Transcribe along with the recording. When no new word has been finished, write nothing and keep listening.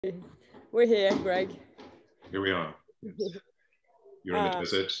We're here, Greg. Here we are. Yes. You're in the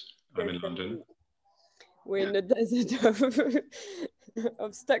desert. I'm in London. We're in the desert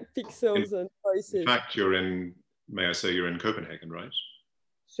of stuck pixels and voices. In fact, you're in, may I say, you're in Copenhagen, right?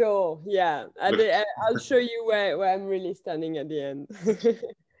 Sure, yeah. I'll show you where I'm really standing at the end.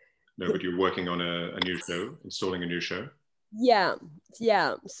 No, but you're working on a new show, installing a new show. Yeah.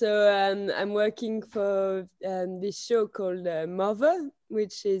 So I'm working for this show called Mother,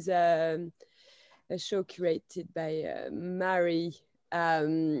 which is a show curated by Mary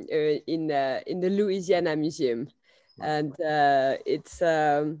in the Louisiana Museum, and it's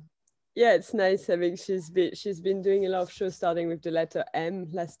nice. I mean, she's been doing a lot of shows, starting with the letter M.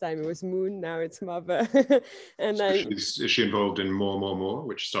 Last time it was Moon, now it's Mother. And so is she involved in more,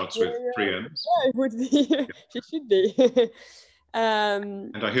 which starts with 3 M's? Yeah, it would be. She should be.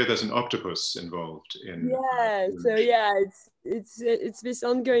 And I hear there's an octopus involved in. It's this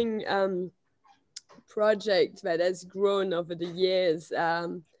ongoing project that has grown over the years.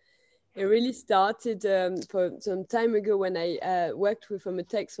 It really started for some time ago when I worked with a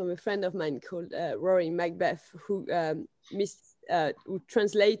text from a friend of mine called Rory Macbeth, who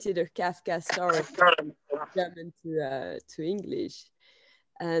translated a Kafka story from German to English.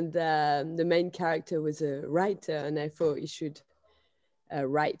 And the main character was a writer, and I thought he should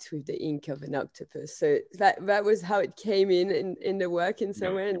write with the ink of an octopus. So that was how it came in the work in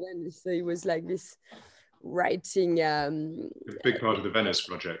some way. And then so it was like this writing. A big part of the Venice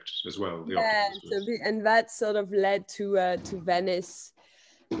project as well. And that sort of led to Venice.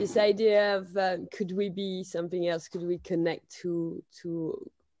 This idea of could we be something else? Could we connect to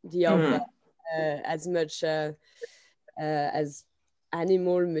the other as much as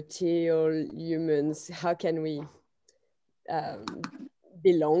animal, material, humans? How can we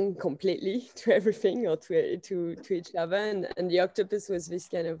belong completely to everything or to each other? And the octopus was this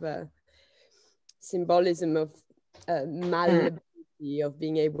kind of symbolism of malleability, of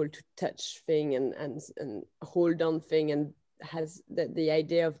being able to touch thing and hold on thing, and has the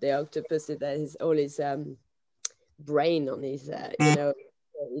idea of the octopus that is all his brain on his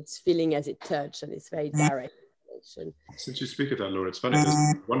it's feeling as it touch, and it's very direct. Since you speak of that, Laura, it's funny, there's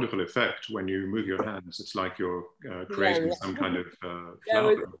a wonderful effect when you move your hands. It's like you're creating some kind of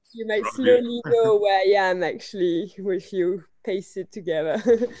flower. You might slowly know where I am actually if you paste it together.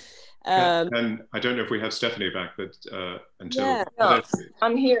 And I don't know if we have Stephanie back, but until...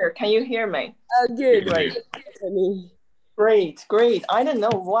 I'm here. Can you hear me? Oh, good. Great. I don't know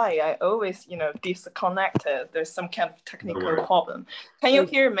why I always, disconnected. There's some kind of technical problem. Can you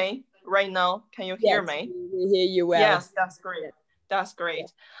hear me right now? Can you hear me? We hear you well. Yes, that's great. That's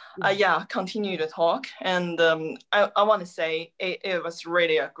great. Continue to talk. And I want to say it was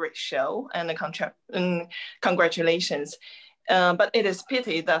really a great show, and congratulations. But it is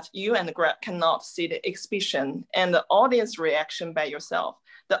pity that you and Greg cannot see the exhibition and the audience reaction by yourself.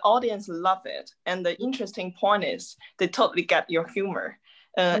 The audience love it. And the interesting point is they totally get your humor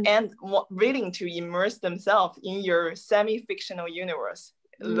and willing to immerse themselves in your semi-fictional universe.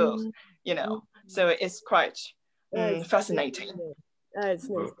 So it's quite fascinating.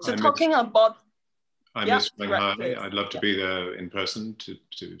 So talking about... I miss Shanghai. I'd love to be there in person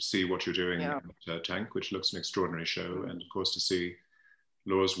to see what you're doing at TANK, which looks an extraordinary show, and of course to see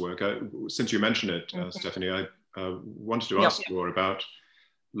Laure's work. Since you mentioned it, Stephanie, I wanted to ask Laure about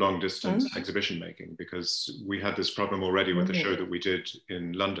long distance exhibition making, because we had this problem already with the show that we did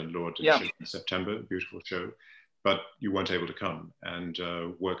in London. Laure did in September, a beautiful show, but you weren't able to come, and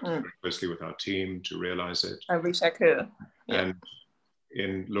worked very closely with our team to realize it. I wish I could. And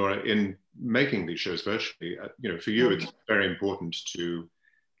Laure, in making these shows virtually, for you, it's very important to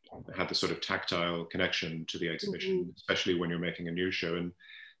have the sort of tactile connection to the exhibition, especially when you're making a new show, and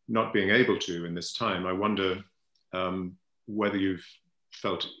not being able to in this time. I wonder whether you've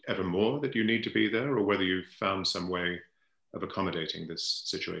felt ever more that you need to be there, or whether you've found some way of accommodating this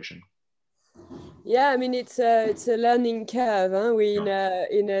situation. Yeah, I mean, it's a learning curve. We're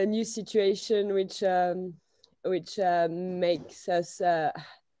in a new situation, which makes us,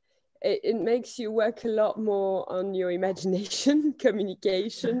 it makes you work a lot more on your imagination,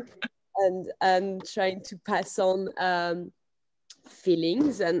 communication, and trying to pass on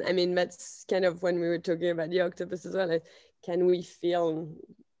feelings. And I mean, that's kind of when we were talking about the octopus as well. Like, can we feel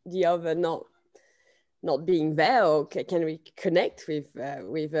the other not being there, or can we connect with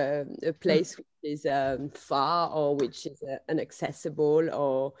a place which is far, or which is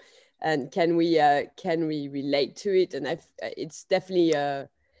inaccessible, and can we relate to it? And it's definitely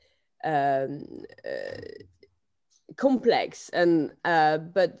complex, and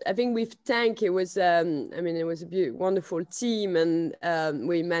but I think with TANK it was I mean, it was a wonderful team, and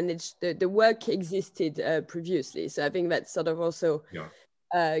we managed the work existed previously, so I think that sort of also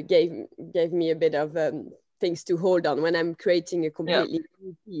gave me a bit of things to hold on when I'm creating a completely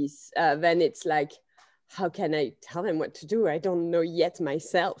new piece. Then it's like, how can I tell them what to do? I don't know yet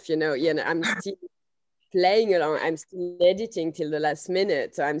myself, you know, I'm still playing along, I'm still editing till the last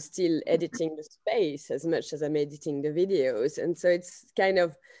minute, so I'm still editing the space as much as I'm editing the videos. And so it's kind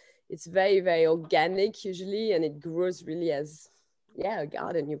of, it's very, very organic usually, and it grows really as a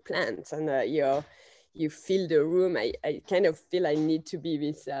garden you plant, and you fill the room. I kind of feel I need to be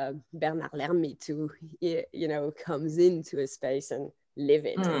with Bernard Lhermitte, who, you know, comes into a space and live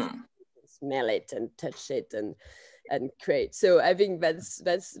it, and smell it and touch it and create. So I think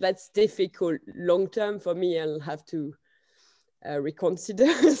that's difficult long term for me. I'll have to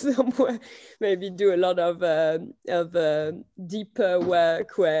reconsider somewhere, maybe do a lot of deeper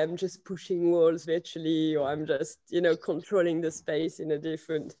work where I'm just pushing walls virtually, or I'm just, you know, controlling the space in a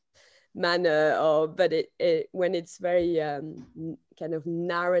different manner. Or but it when it's very kind of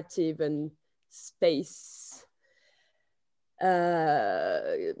narrative and space,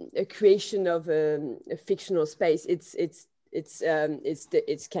 a creation of a fictional space, it's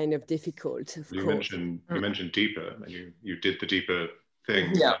kind of difficult. You mentioned deeper, and you did the deeper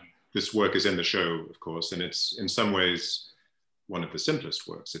thing. Yeah. This work is in the show, of course, and it's in some ways one of the simplest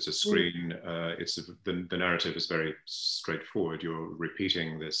works. It's a screen. The narrative is very straightforward. You're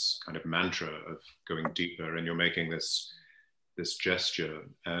repeating this kind of mantra of going deeper, and you're making this gesture,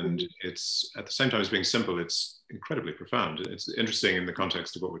 and it's at the same time as being simple, it's incredibly profound. It's interesting in the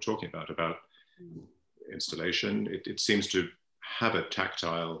context of what we're talking about installation. It seems to have a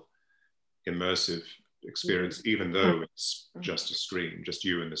tactile, immersive experience, even though it's just a screen, just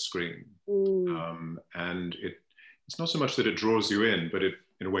you and the screen. And it's not so much that it draws you in, but it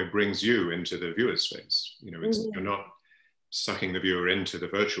in a way brings you into the viewer's space. You know, you're not sucking the viewer into the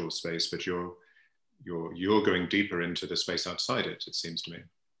virtual space, but you're going deeper into the space outside it, it seems to me.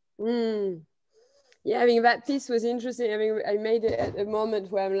 Yeah, I mean, that piece was interesting. I mean, I made it at a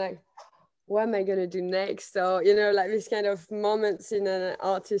moment where I'm like, what am I going to do next? Or, you know, like this kind of moments in an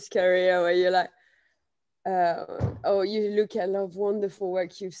artist's career where you're like, oh, you look at a lot of wonderful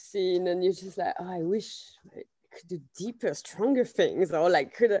work you've seen, and you're just like, oh, I wish I could do deeper, stronger things, or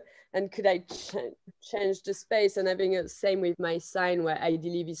like, could I change the space? And having the same with my sign, where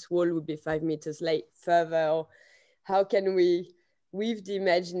ideally this wall would be 5 meters further, or how can we, with the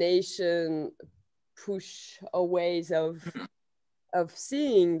imagination, push our ways of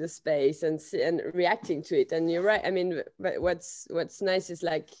seeing the space and reacting to it. And you're right. I mean, what's nice is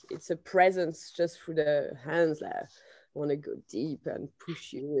like, it's a presence just through the hands. Like, I want to go deep and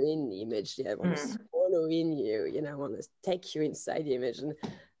push you in the image. I want to swallow in you. You know, I want to take you inside the image.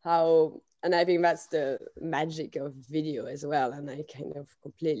 And I think that's the magic of video as well. And I kind of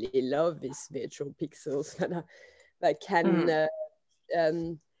completely love these virtual pixels that can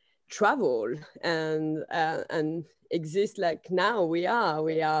travel and exist. Like now we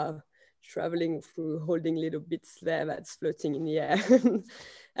are traveling through, holding little bits there that's floating in the air.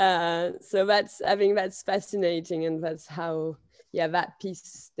 So I think that's fascinating, and that's how that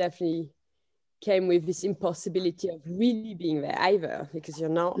piece definitely came with this impossibility of really being there either, because you're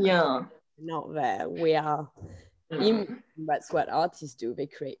not there. We are that's what artists do. They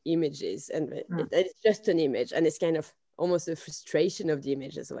create images, and it's just an image, and it's kind of almost a frustration of the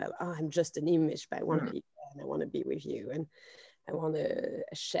image as well. Oh, I'm just an image, but I want to be there, and I want to be with you, and I want to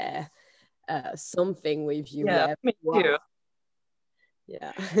share something with you. Yeah, me too.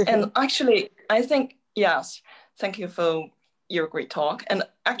 Yeah. And actually, I think, yes, thank you for your great talk. And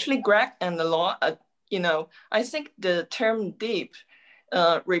actually, Greg and Laure, you know, I think the term deep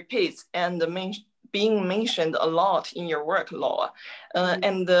repeats and being mentioned a lot in your work, Laure.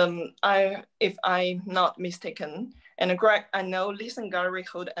 And if I'm not mistaken, and Greg, I know Lisson Gallery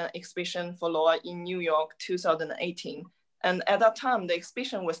held an exhibition for Laure in New York 2018. And at that time, the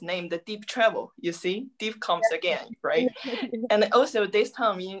exhibition was named The Deep Travel. You see, deep comes again, right? And also this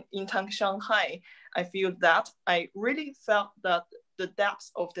time in TANK Shanghai, I feel that I really felt that the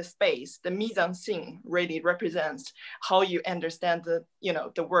depth of the space, the mise en scene, really represents how you understand the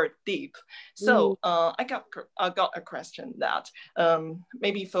word deep. So I got a question that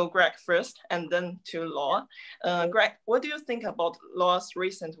maybe for Greg first, and then to Laure. Greg, what do you think about Laure's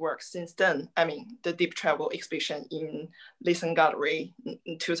recent work since then? I mean, the Deep Travel exhibition in Lisson Gallery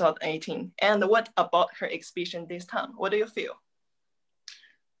in 2018, and what about her exhibition this time? What do you feel?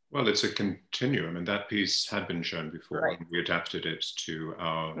 Well, it's a continuum, and that piece had been shown before. Right. We adapted it to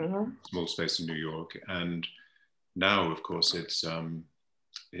our small space in New York, and now, of course, it's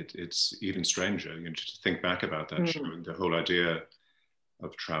even stranger. You know, to think back about that show, the whole idea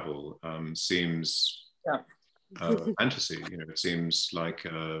of travel seems fantasy. You know, it seems like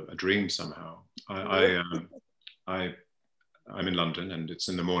a dream somehow. I'm in London, and it's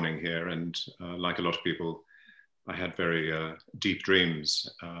in the morning here, and like a lot of people, I had very deep dreams,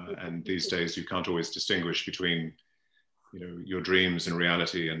 and these days you can't always distinguish between, you know, your dreams and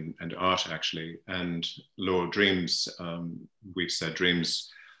reality and art, actually. And Laure, dreams, we've said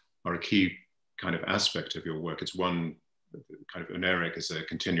dreams are a key kind of aspect of your work. It's one kind of oneric, as a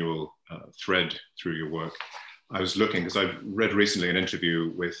continual thread through your work. I was looking, because I read recently an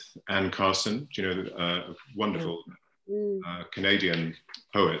interview with Anne Carson, do you know, a wonderful Canadian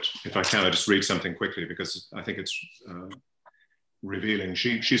poet. If I can, I just read something quickly, because I think it's revealing.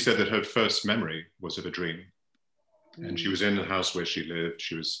 She said that her first memory was of a dream. And she was in the house where she lived.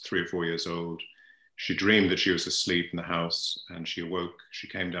 She was 3 or 4 years old. She dreamed that she was asleep in the house, and she awoke. She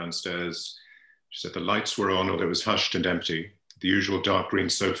came downstairs. She said the lights were on, although it was hushed and empty. The usual dark green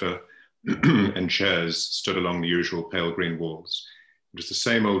sofa and chairs stood along the usual pale green walls. It was the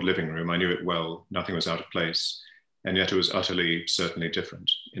same old living room. I knew it well. Nothing was out of place. And yet it was utterly, certainly different.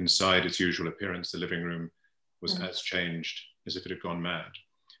 Inside its usual appearance, the living room was as changed as if it had gone mad.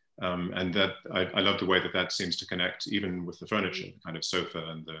 And that I love the way that that seems to connect even with the furniture, the kind of sofa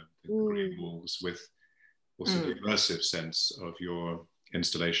and the green walls, with also the immersive sense of your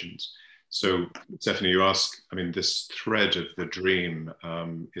installations. So Stephanie, you ask, I mean, this thread of the dream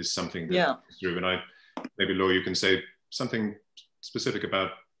is something that is through, and maybe Laure, you can say something specific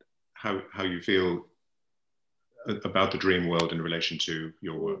about how you feel about the dream world in relation to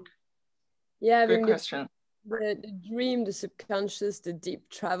your work. Yeah, good question. The dream, the subconscious, the deep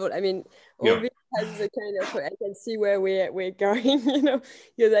travel. I mean, all this has a kind of, I can see where we're going, you know,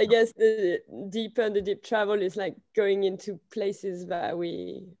 because I guess the deeper the deep travel is like going into places that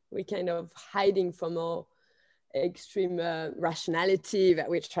we kind of hiding from our extreme rationality that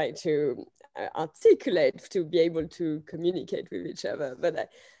we try to articulate to be able to communicate with each other. But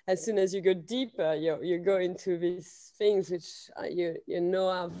as soon as you go deeper, you go into these things which you know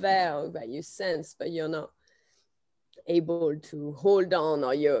are there, that you sense, but you're not able to hold on,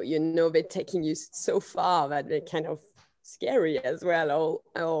 or you know they're taking you so far that they're kind of scary as well,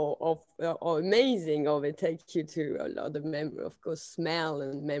 or amazing, or they take you to a lot of memory, of course, smell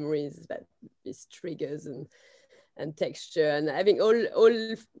and memories, that these triggers and texture. And I think all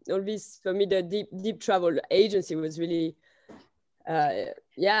this, for me, the deep travel agency was really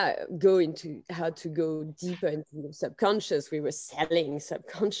go into how to go deeper into the subconscious. We were selling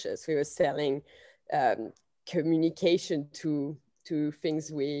subconscious, we were selling communication to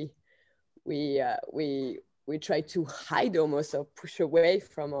things we try to hide almost, or push away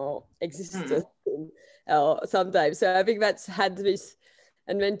from our existence sometimes. So I think that's had this.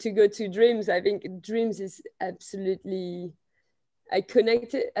 And then to go to dreams, I think dreams is absolutely, I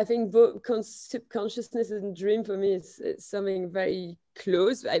connect it. I think both subconsciousness and dream for me is something very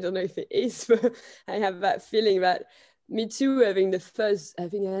close. I don't know if it is, but I have that feeling that me too, having I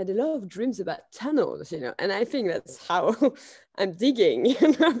think I had a lot of dreams about tunnels, you know, and I think that's how I'm digging.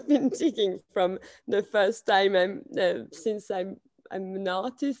 And I've been digging from the first time since I'm an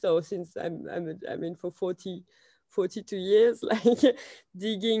artist, or since I'm in for 42 years, like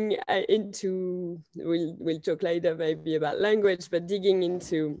digging into, we'll talk later maybe about language, but digging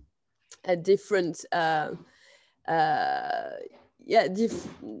into a different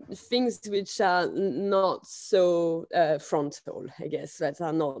things which are not so frontal, I guess, that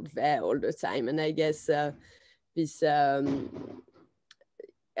are not there all the time. And I guess this, and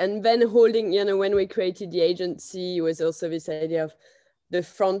then holding, you know, when we created the agency, was also this idea of the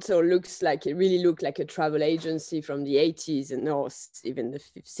frontal really looked like a travel agency from the 80s and or even the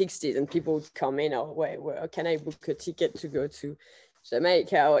 60s, and people would come in, or where can I book a ticket to go to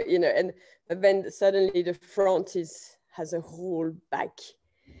Jamaica, or, you know, and then suddenly the front has a whole back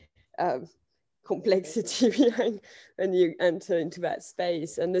complexity behind when you enter into that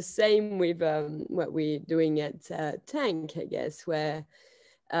space. And the same with what we're doing at TANK, I guess, where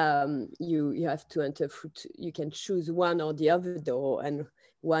you have to enter through, you can choose one or the other door, and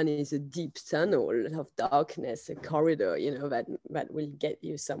one is a deep tunnel of darkness, a corridor, you know, that will get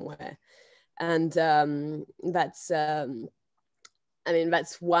you somewhere. And that's I mean,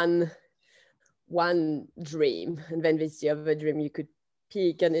 that's one dream. And then there's the other dream you could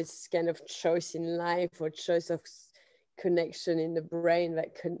pick, and it's kind of choice in life, or choice of connection in the brain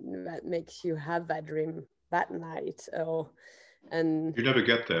that makes you have that dream that night. And you never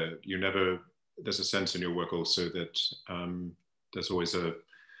get there. There's a sense in your work also that there's always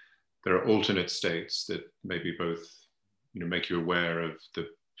there are alternate states that maybe both, make you aware of the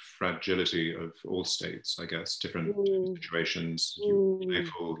fragility of all states, I guess, different situations. You're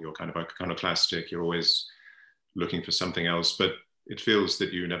playful, you're kind of iconoclastic, you're always looking for something else, but it feels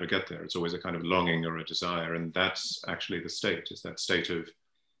that you never get there. It's always a kind of longing or a desire, and that's actually the state, is that state of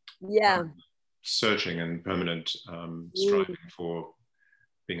searching and permanent striving for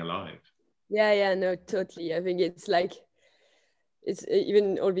being alive. Yeah, no, totally. I think it's like, it's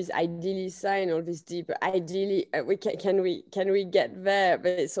even all this ideally sign, all this deeper ideally, can we get there,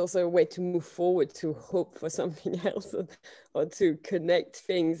 but it's also a way to move forward, to hope for something else, or to connect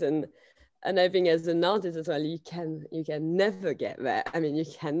things. And I think as an artist as well, you can never get there. I mean, you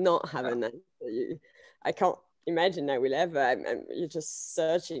cannot have an answer. I can't imagine I will ever. You're just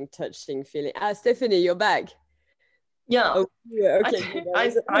searching, touching, feeling. Stephanie, you're back. Yeah. Oh, yeah, okay.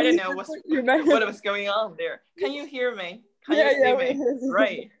 I don't know what was going on there. Can you hear me? Can you see me?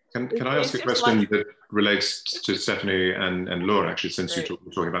 Right. Can I ask a question that relates to Stephanie and Laure, actually, since you're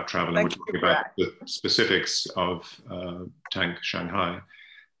talking about travel and we're talking about the specifics of TANK Shanghai,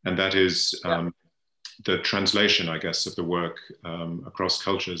 and that is the translation, I guess, of the work across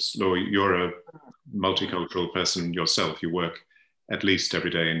cultures. Laure, you're a multicultural person yourself. You work at least every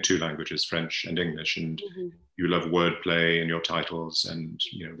day in 2 languages, French and English, and you love wordplay in your titles, and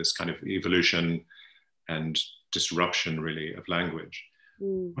this kind of evolution and disruption, really, of language.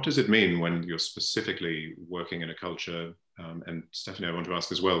 What does it mean when you're specifically working in a culture? And Stephanie, I want to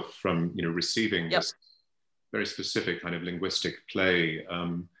ask as well, from receiving this very specific kind of linguistic play,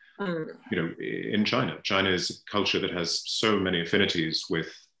 in China. China is a culture that has so many affinities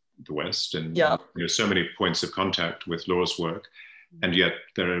with the West, and so many points of contact with Laure's work, and yet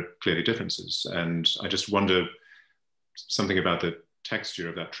there are clearly differences. And I just wonder something about the texture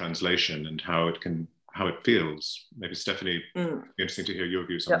of that translation and how it feels. Maybe Stephanie, it'd be interesting to hear your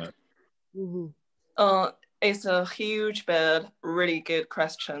views on that. It's a huge but really good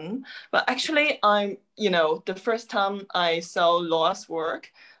question. But actually, the first time I saw Laure's work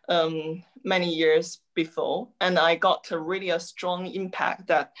many years before, and I got a strong impact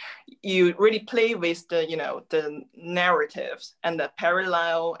that you really play with the narratives and the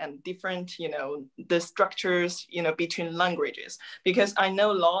parallel and different, the structures, between languages. Because I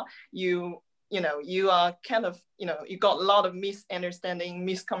know, Laure, you are kind of, you got a lot of misunderstanding,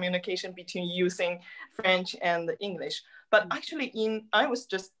 miscommunication between using French and English. But actually, I was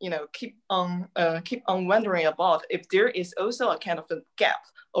just, keep on wondering about if there is also a kind of a gap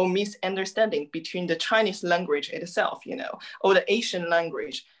or misunderstanding between the Chinese language itself, or the Asian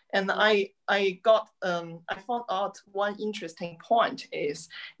language. And I found out one interesting point is,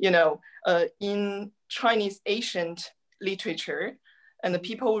 in Chinese ancient literature, and the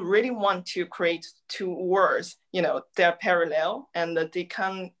people really want to create 2 words, they're parallel and they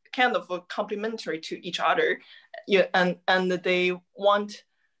can kind of complementary to each other. And they want,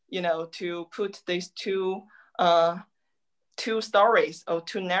 to put these two stories or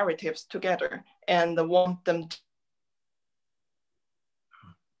 2 narratives together, and want them to...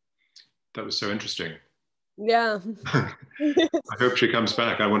 That was so interesting. Yeah. I hope she comes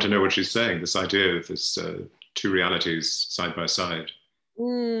back. I want to know what she's saying, this idea of this 2 realities side by side.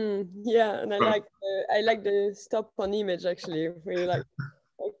 Yeah, and I like the stop on image, actually, where you like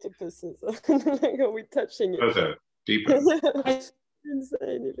octopuses. Like, are we touching it? Further, deeper. I didn't say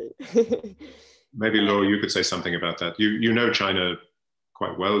anything. Maybe, Laure, you could say something about that. You know China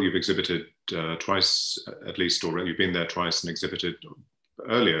quite well. You've exhibited twice, at least already. You've been there twice and exhibited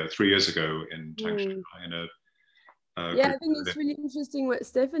earlier, 3 years ago, in TANK Shanghai in a I think it's really interesting what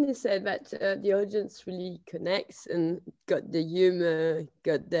Stephanie said, that the audience really connects and got the humor,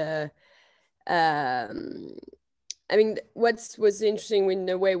 got the... I mean, what was interesting in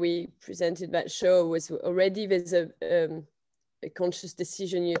the way we presented that show was already there's a conscious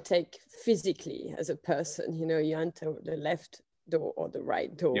decision you take physically as a person. You enter the left door or the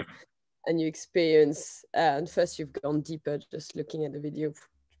right door, and you experience, and first you've gone deeper just looking at the video,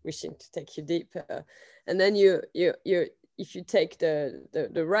 wishing to take you deeper, and then you if you take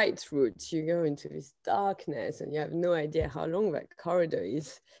the right route, you go into this darkness and you have no idea how long that corridor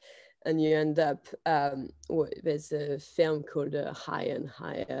is, and you end up there's a film called Higher and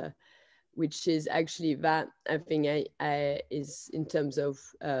Higher, which is actually that, I think, is in terms of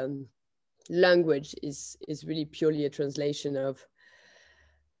language is really purely a translation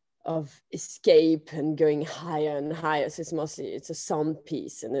of escape and going higher and higher. So it's a sound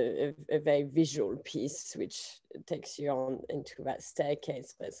piece and a very visual piece, which takes you on into that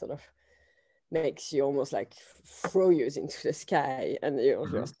staircase that sort of makes you almost like throw you into the sky, and you're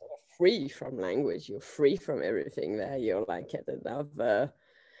sort of free from language, you're free from everything there. You're like at another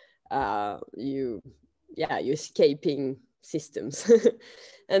you're escaping systems.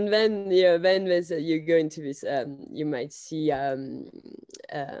 And then there's you go into this, you might see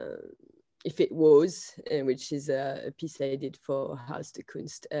If It Was, which is a piece I did for Haus der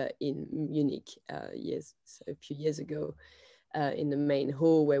Kunst in Munich a few years ago, in the main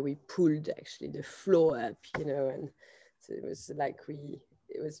hall, where we pulled actually the floor up, and so it was like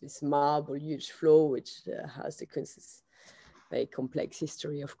it was this marble huge floor, which Haus der Kunst is very complex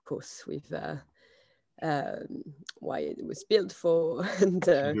history, of course, with why it was built for. And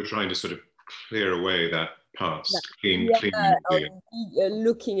you're trying to sort of clear away that past, clean.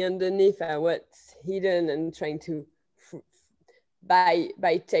 Looking underneath at what's hidden and trying to, by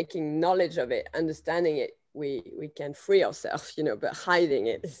taking knowledge of it, understanding it, we can free ourselves, but hiding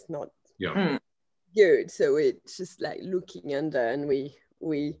it is not good. So it's just like looking under, and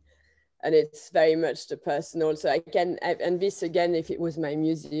and it's very much the personal. So and this again, if it was my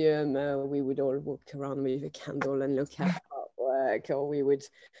museum, we would all walk around with a candle and look at artwork, or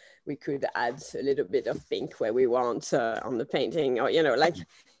we could add a little bit of pink where we want on the painting, or like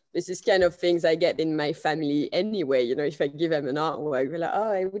this is kind of things I get in my family anyway. If I give them an artwork, we're like,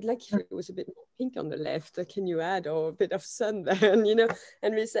 oh, I would like if it was a bit more pink on the left, or can you add, or a bit of sun there, and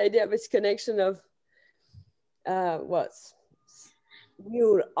and this idea of this connection of what's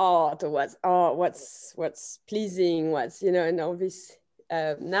real art, or what's pleasing, and all this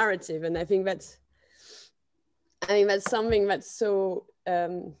narrative. And I think that's something that's so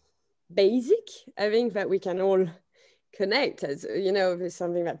basic. I think that we can all connect, as if it's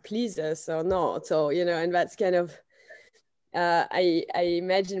something that pleases us or not, or and that's kind of I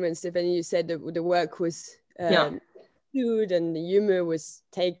imagine when Stephanie, you said the work was good and the humor was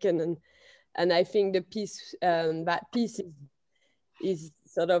taken, and I think the piece that piece is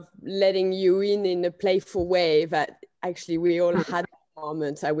sort of letting you in a playful way that actually we all had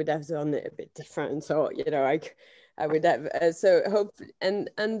moments. I would have done it a bit different, so I would have so hope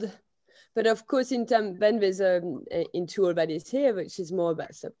but of course then there's in tool that is here, which is more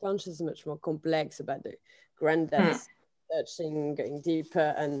about subconscious, much more complex, about the granddad searching, going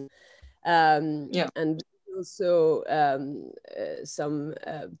deeper, and also some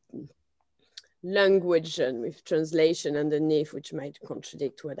language and with translation underneath, which might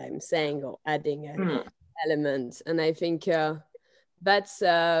contradict what I'm saying, or adding an element. And I think that's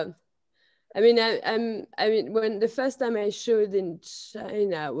I mean, when the first time I showed in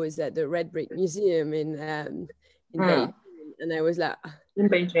China was at the Red Brick Museum in Beijing, and I was like, in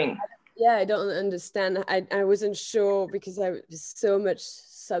Beijing. Yeah, I don't understand. I wasn't sure, because there's so much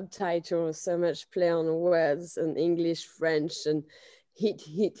subtitles, so much play on words, and English, French, and hit.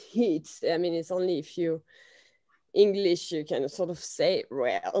 I mean, it's only if you English you can sort of say it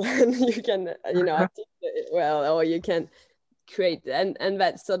well, and you can articulate it well, or you can create, and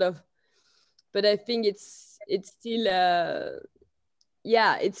that sort of. But I think it's still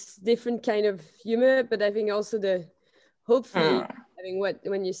it's different kind of humor. But I think also hopefully I mean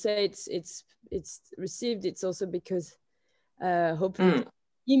when you say it's received, it's also because hopefully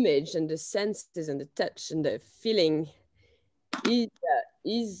the image and the senses and the touch and the feeling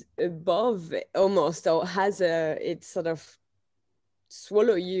is above it almost, or has it sort of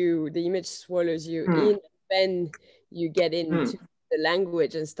swallow you, the image swallows you in, then you get into the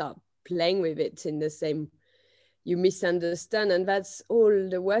language and start playing with it in the same, you misunderstand, and that's all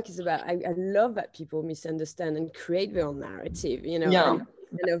the work is about. I love that people misunderstand and create their own narrative, and kind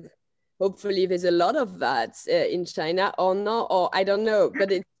of hopefully there's a lot of that in China, or not, or I don't know,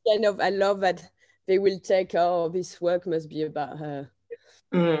 but it's kind of, I love that they will take, this work must be about her.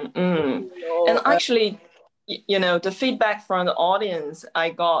 And actually, the feedback from the audience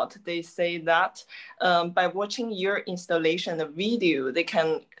I got, they say that by watching your installation, the video, they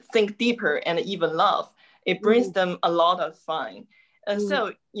can think deeper and even love. It brings them a lot of fun. And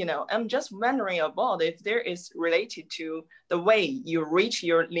so, I'm just wondering about if there is related to the way you reach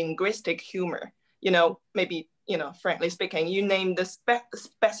your linguistic humor. Maybe, frankly speaking, you name the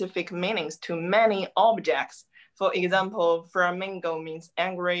specific meanings to many objects. For example, flamingo means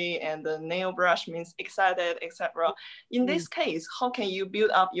angry, and the nail brush means excited, etc. In this case, how can you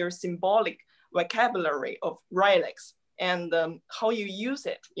build up your symbolic vocabulary of relics, and how you use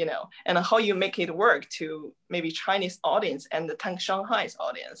it, and how you make it work to maybe Chinese audience and the TANK Shanghai's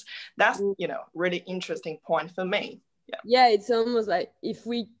audience? That's, really interesting point for me. Yeah, it's almost like if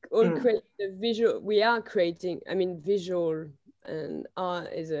we all create the visual, we are creating, visual and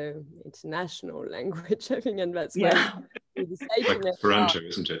art is a international language, I think, and that's why we decided like Esperanto,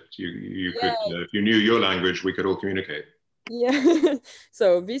 isn't it? You could, if you knew your language, we could all communicate. Yeah.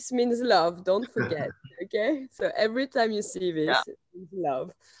 So this means love, don't forget. Okay, so every time you see this, it means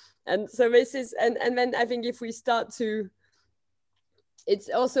love. And so this is, and then I think if we start to, it's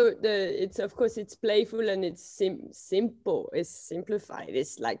also it's of course it's playful and it's simple, it's simplified,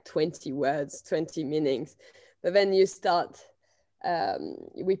 it's like 20 words, 20 meanings, but then you start,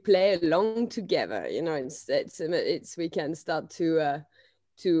 we play along together, you know, it's we can start to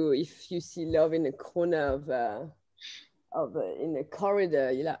if you see love in a corner of in a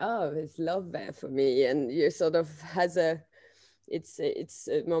corridor, you're like, oh, there's love there for me, and you sort of has it's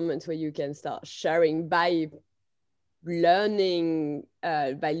a moment where you can start sharing by learning,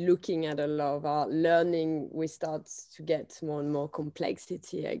 by looking at a lot of art, learning, we start to get more and more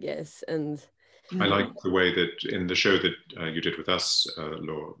complexity, I guess. And I like the way that in the show that you did with us,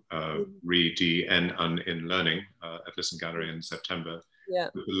 Laure, re-DN in learning at Lisson Gallery in September,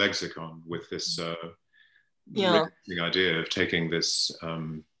 with the lexicon, with this the idea of taking this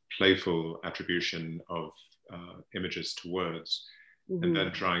playful attribution of images to words, and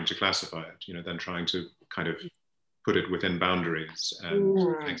then trying to classify it, you know, then trying to kind of put it within boundaries and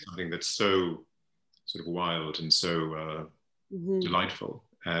take something that's so sort of wild and so delightful,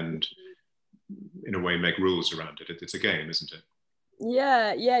 and in a way make rules around it. It's a game, isn't it?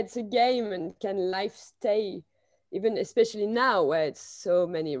 Yeah, it's a game. And can life stay, even especially now where it's so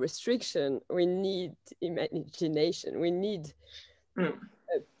many restrictions? We need imagination, we need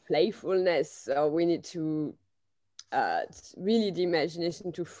playfulness, or we need to really the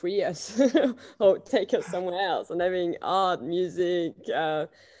imagination to free us or take us somewhere else. And having art, music, but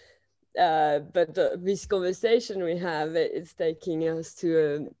this conversation we have, it's taking us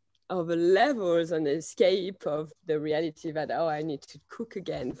to other levels, and escape of the reality that, oh, I need to cook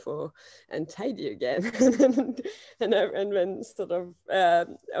again and tidy again. and then sort of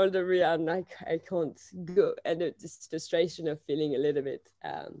older we are, like, I can't go, and it's frustration of feeling a little bit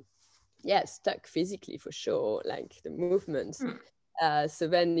stuck physically, for sure, like the movements. So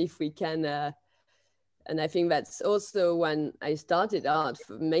then if we can, and I think that's also when I started art,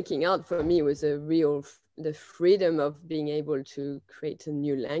 making art for me was the freedom of being able to create a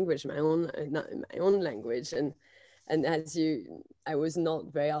new language, my own language. And as I was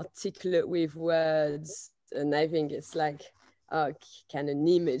not very articulate with words, and I think it's like, can an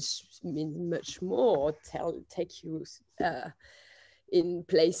image mean much more, take you in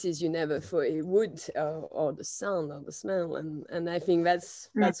places you never thought it would, or the sound or the smell, and I think that's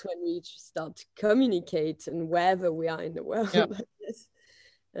when we start to communicate, and wherever we are in the world, I guess.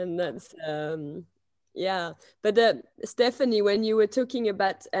 And that's But Stephanie, when you were talking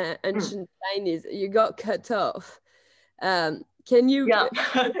about ancient Chinese, you got cut off. Can you? Yeah,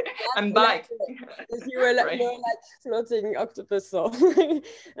 I'm back. You were like, more like floating octopus, or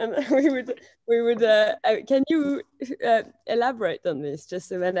and we would. Can you elaborate on this, just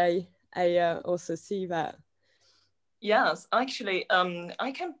so that I also see that? Yes, actually,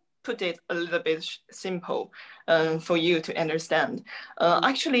 I can put it a little bit simple for you to understand.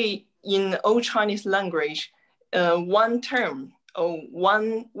 Actually, in Old Chinese language, one term or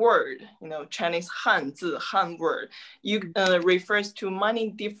one word, you know, Chinese Han word, refers to many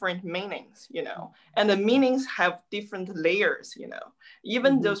different meanings, you know, and the meanings have different layers, you know.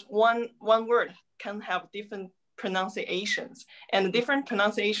 Even those one word can have different pronunciations, and different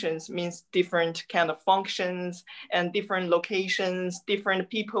pronunciations means different kind of functions and different locations, different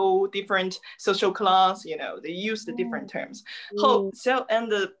people, different social class, you know, they use the different terms.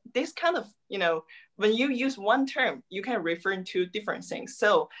 This kind of, you know, when you use one term, you can refer to different things.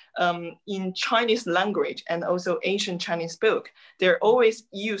 So in Chinese language and also ancient Chinese book, they're always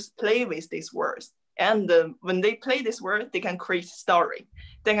play with these words. And when they play this word, they can create story.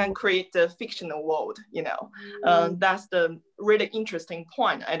 They can create the fictional world, you know. That's the really interesting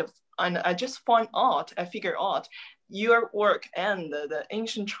point. And I just figure out your work and the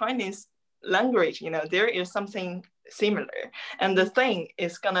ancient Chinese language, you know, there is something similar. And the thing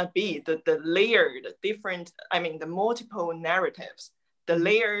is gonna be the layered different, I mean, the multiple narratives, the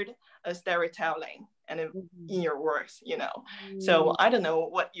layered storytelling, and in your works, you know. So I don't know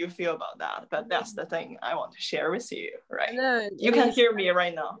what you feel about that, but that's the thing I want to share with you, right? No, you can hear me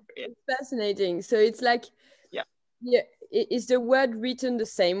right now. It's fascinating. So it's like, is the word written the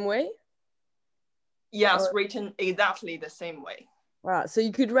same way? Yes, written exactly the same way. Wow, so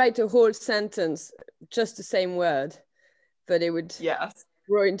you could write a whole sentence, just the same word, but it would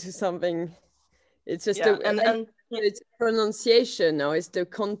grow into something. It's just it's pronunciation, or it's the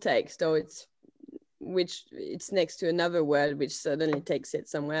context, or it's next to another word which suddenly takes it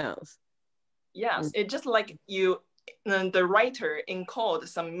somewhere else. Yes, it's just like the writer encoded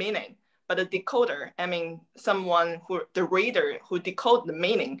some meaning, but the decoder, I mean, the reader who decode the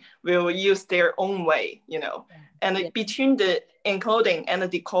meaning will use their own way, you know. And between the encoding and the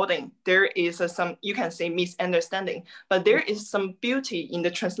decoding, there is some, you can say, misunderstanding, but there is some beauty in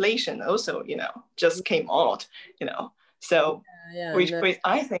the translation also, you know, just came out, you know. So which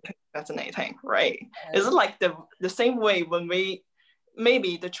I think is fascinating, right? It's like the same way when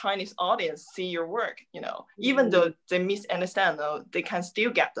maybe the Chinese audience see your work, you know, even though they misunderstand, though, they can still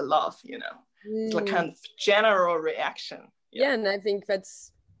get the love, you know. It's like kind of general reaction. Yeah, and I think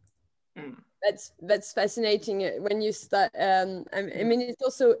that's fascinating when you start. I mean, it's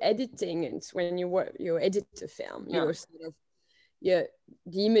also editing, and when you edit a film, you're sort of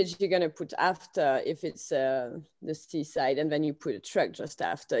the image you're gonna put after, if it's the seaside, and then you put a truck just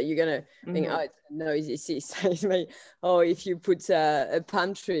after, you're gonna think, oh, it's a noisy seaside. Or if you put a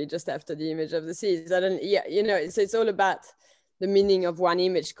palm tree just after the image of the sea, suddenly, you know, it's all about the meaning of one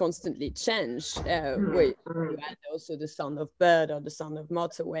image constantly change. You add also the sound of bird or the sound of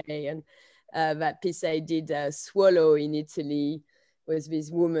motorway, and that piece I did, Swallow, in Italy, with this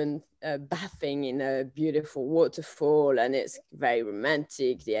woman bathing in a beautiful waterfall, and it's very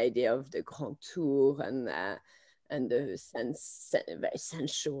romantic, the idea of the Grand Tour, and the sense, very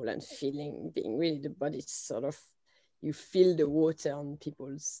sensual, and being really, the body sort of, you feel the water on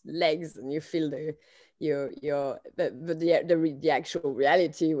people's legs, and you feel the actual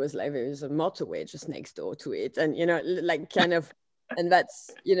reality was like there was a motorway just next door to it, and you know, like kind of, and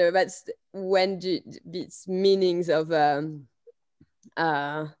that's, you know, that's when these meanings of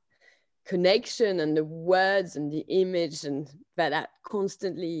connection and the words and the image, and that are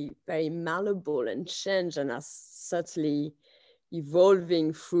constantly very malleable and change and are subtly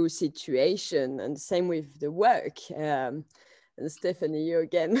evolving through situation, and same with the work. And Stephanie, you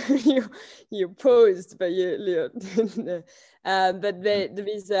again, you paused, but but there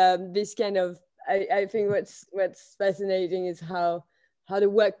is this kind of, I think what's fascinating is how the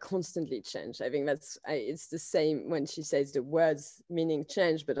work constantly change. I think it's the same when she says the words meaning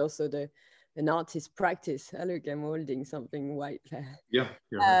change, but also an artist practice. Oh, look, I'm holding something white there. Yeah.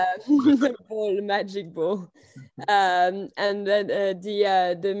 The ball, magic ball. And then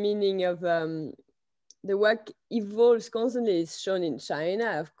the meaning of the work evolves constantly. It's shown in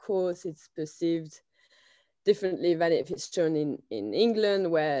China. Of course, it's perceived differently than if it's shown in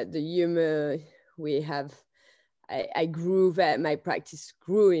England, where the humor we have, I grew there, my practice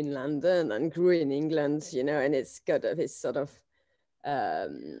grew in London and grew in England, you know, and it's got this sort of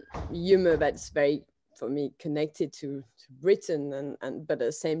humor that's very, for me, connected to Britain, and but at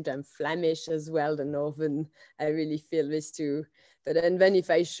the same time Flemish as well, the Northern. I really feel this too. But then if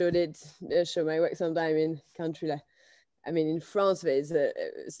I show my work sometime in country like, I mean, in France, there's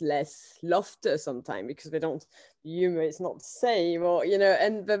less laughter sometimes because humor is not the same, or, you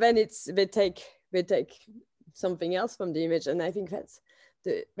know, but then they take something else from the image, and I think that's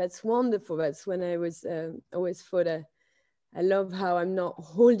wonderful. That's when I was always thought I love how I'm not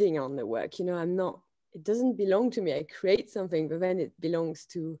holding on the work, you know, it doesn't belong to me. I create something, but then it belongs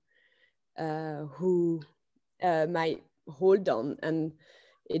to who might hold on, and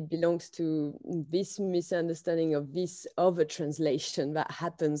it belongs to this misunderstanding of this other translation that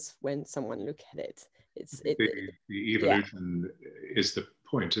happens when someone look at it. The evolution is the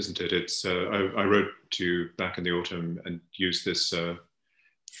point, isn't it? It's I wrote to you back in the autumn and used this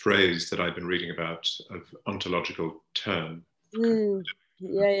phrase that I've been reading about, of ontological turn. In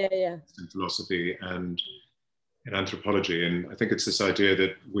philosophy and in anthropology, and I think it's this idea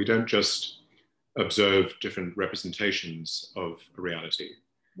that we don't just observe different representations of a reality,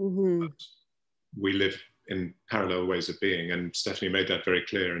 but we live in parallel ways of being. And Stephanie made that very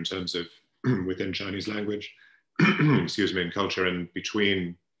clear in terms of within Chinese language, excuse me, and culture, and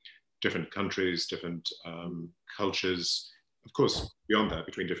between different countries, different cultures, of course, beyond that,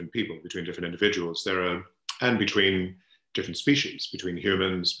 between different people, between different individuals, and between different species, between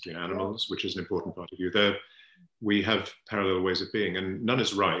humans, between animals, which is an important part of you. We have parallel ways of being, and none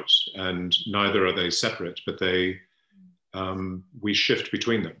is right, and neither are they separate, but we shift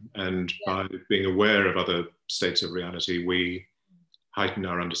between them. And by being aware of other states of reality, we heighten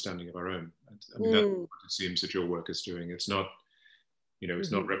our understanding of our own. I mean, that's what it seems that your work is doing. It's not, you know,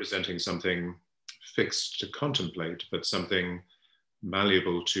 it's not representing something fixed to contemplate, but something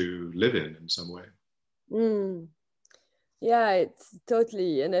malleable to live in some way. Yeah, it's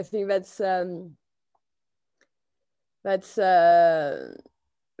totally, and I think that's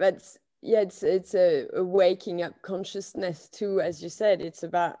it's a waking up consciousness too, as you said. It's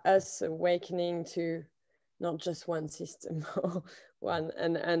about us awakening to not just one system or one,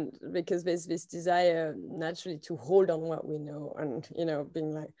 and because there's this desire naturally to hold on what we know, and, you know,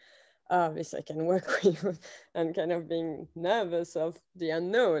 being like, this I can work with, and kind of being nervous of the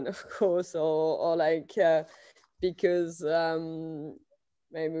unknown, of course, or like because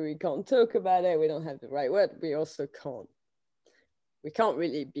maybe we can't talk about it, we don't have the right word. We can't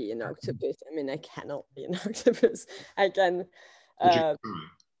really be an octopus. I mean, I cannot be an octopus. I can. You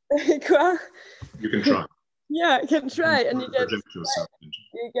can try. Yeah, I can try, and you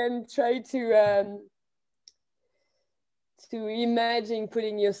can try to imagine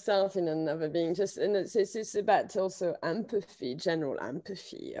putting yourself in another being. And it's about also empathy, general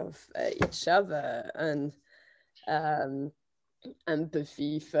empathy of each other, and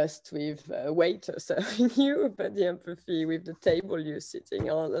empathy first with a waiter serving you, but the empathy with the table you're sitting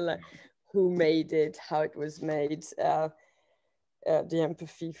on, and like who made it, how it was made, the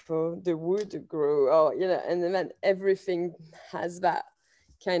empathy for the wood grow, or and then everything has that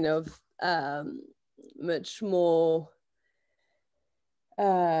kind of much more.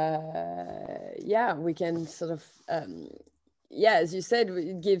 We can sort of as you said,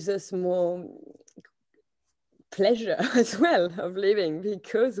 it gives us more pleasure as well of living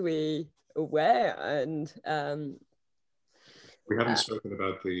because we're aware. And we haven't spoken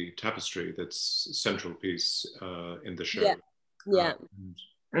about the tapestry that's a central piece in the show.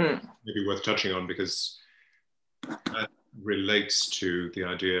 Maybe worth touching on, because that relates to the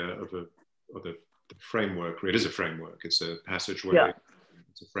idea of the framework. It is a framework. It's a passageway.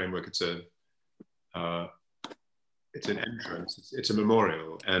 It's a framework. It's an entrance. It's a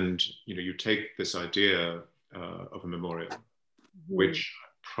memorial, and you take this idea of a memorial, which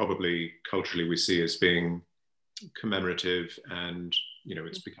probably culturally we see as being commemorative, and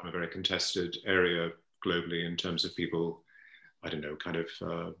it's become a very contested area globally in terms of people, I don't know, kind of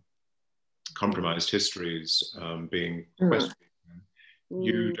compromised histories being questioned.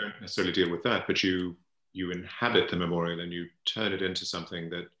 You don't necessarily deal with that, but you inhabit the memorial, and you turn it into something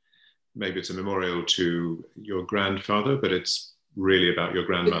that maybe it's a memorial to your grandfather, but it's really about your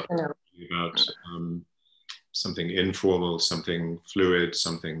grandmother, about something informal, something fluid,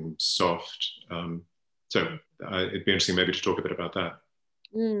 something soft. So it'd be interesting maybe to talk a bit about that.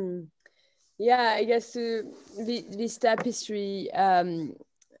 Yeah, I guess this tapestry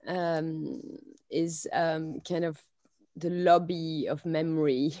is kind of the lobby of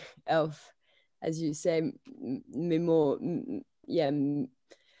memory of, as you say,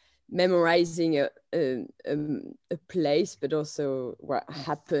 memorizing a place, but also what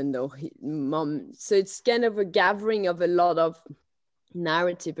happened or so it's kind of a gathering of a lot of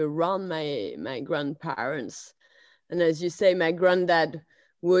narrative around my grandparents. And as you say, my granddad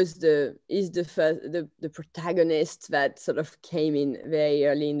is the protagonist that sort of came in very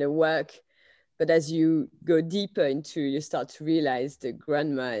early in the work. But as you go deeper you start to realize the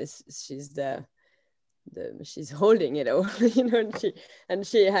grandma she's holding it all, and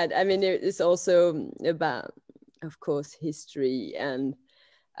she had, I mean, it's also about, of course, history and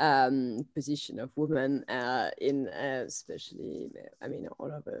position of women in especially, I mean,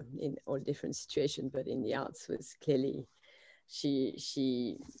 in all different situations, but in the arts was clearly she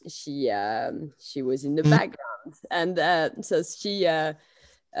was in the background, and so she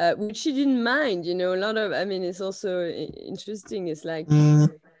which she didn't mind, a lot of, I mean, it's also interesting, it's like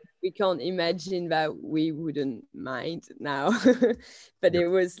we can't imagine that we wouldn't mind now, but it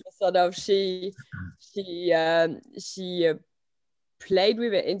was sort of she played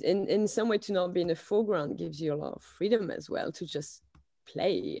with it in some way. To not be in the foreground gives you a lot of freedom as well, to just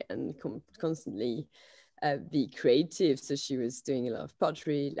play and constantly be creative. So she was doing a lot of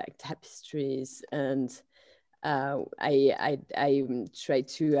pottery, like tapestries, and I try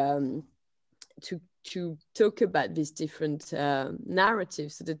to talk about these different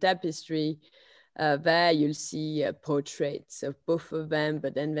narratives. So the tapestry, there you'll see portraits of both of them,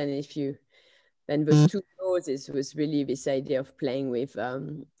 but then those two causes was really this idea of playing with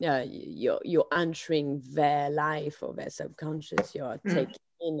you're entering their life or their subconscious. You're taking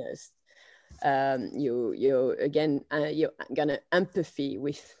in us. You're gonna empathy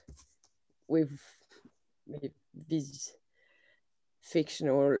with these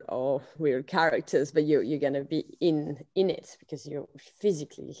fictional or real characters, but you're gonna be in it because you're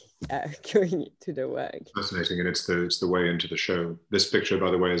physically going to the work. Fascinating, and it's the way into the show. This picture,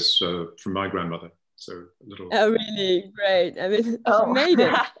 by the way, is from my grandmother. So a little. Oh, really? Great. I mean, she made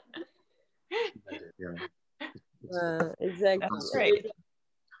it. Yeah. Exactly. That's great.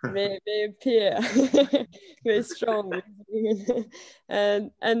 They appear very strong,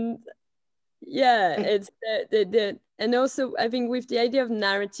 and yeah, it's the and also I think with the idea of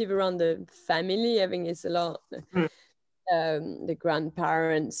narrative around the family, I think it's a lot. the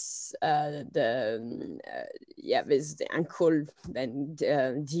grandparents, there's the uncle and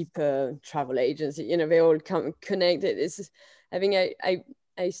deeper travel agency, you know, they all come connected. I think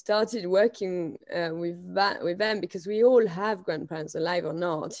I started working with them because we all have grandparents, alive or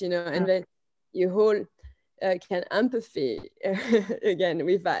not, you know, and then you all can empathy again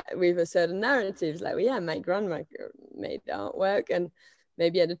with a certain narratives, like, well, yeah, my grandma made artwork, and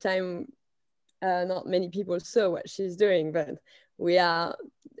maybe at the time not many people saw what she's doing, but we are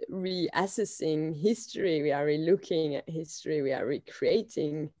reassessing history, we are relooking at history, we are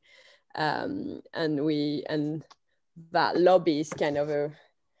recreating, and that lobby is kind of a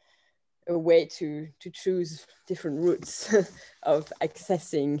way to choose different routes of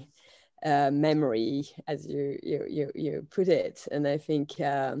accessing memory, as you put it. And I think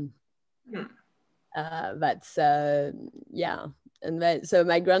that's yeah. And so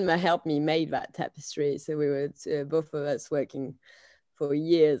my grandma helped me make that tapestry. So we were both of us working for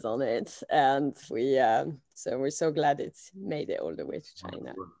years on it, and so we're so glad it's made it all the way to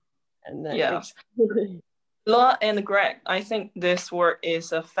China. And yes. Laure and Greg, I think this work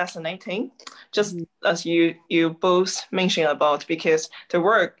is fascinating, just as you both mentioned about, because the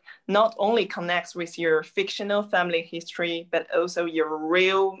work not only connects with your fictional family history, but also your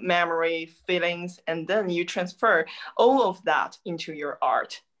real memory, feelings, and then you transfer all of that into your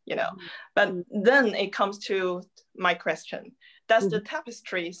art, you know. But then it comes to my question. Does the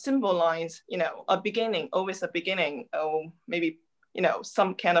tapestry symbolize, you know, a beginning, always a beginning, or maybe, you know,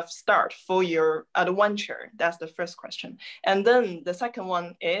 some kind of start for your adventure? That's the first question. And then the second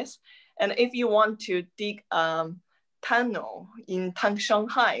one is, and if you want to dig tunnel in TANK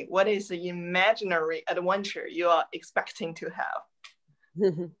Shanghai, what is the imaginary adventure you are expecting to have?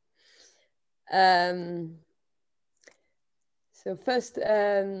 So first,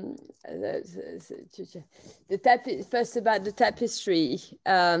 first about the tapestry.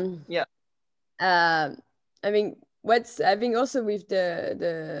 Yeah. I mean, I think also with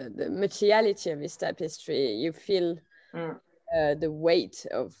the materiality of this tapestry, you feel the weight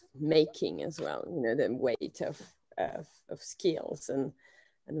of making as well. You know, the weight of skills and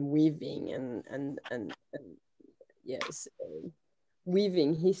weaving and yes,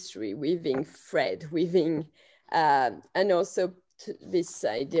 weaving history, weaving thread, weaving, and also this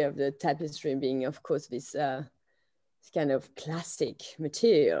idea of the tapestry being, of course, this kind of classic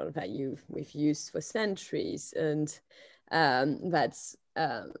material that we've used for centuries, and that's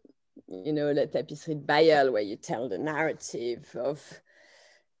you know, la tapisserie de Bailleul, where you tell the narrative of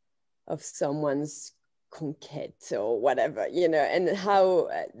someone's conquête or whatever, you know, and how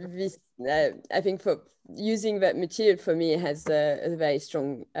this, I think for using that material for me has a very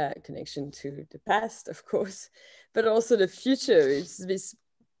strong connection to the past, of course, but also the future. It's this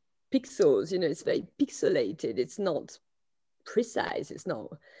pixels, you know, it's very pixelated. It's not precise. It's not,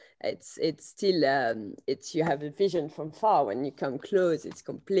 it's still, it's, you have a vision from far. When you come close, it's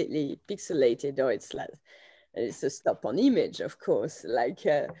completely pixelated, or it's like, it's a stop on image, of course, like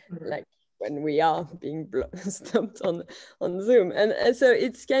when we are being stopped on Zoom. And so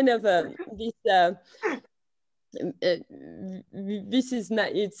it's kind of this is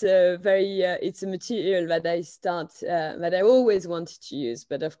not, it's a very, it's a material that that I always wanted to use,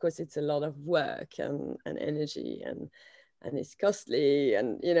 but of course it's a lot of work and energy, and it's costly,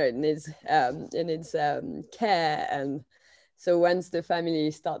 and, you know, it needs care. And so once the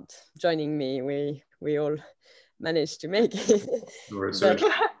family start joining me, we all managed to make it. Laure, so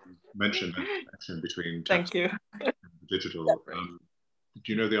mention that connection between Thank you. And digital. Do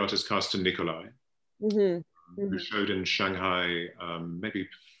you know the artist Carsten Nicolai, who showed in Shanghai maybe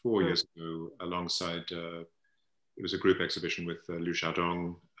 4 years ago, alongside, it was a group exhibition with Liu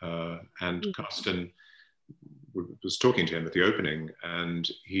Xiaodong, and Carsten was talking to him at the opening, and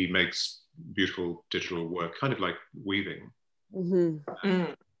he makes beautiful digital work, kind of like weaving,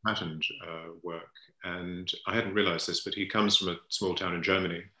 patterned work. And I hadn't realized this, but he comes from a small town in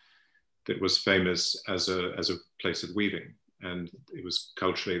Germany that was famous as a place of weaving. And it was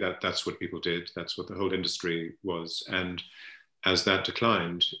culturally, that's what people did. That's what the whole industry was. And as that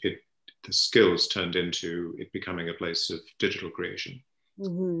declined, the skills turned into it becoming a place of digital creation.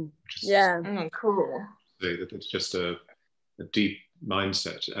 Yeah. Cool. Say that it's just a deep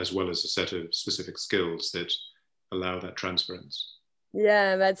mindset, as well as a set of specific skills that allow that transference.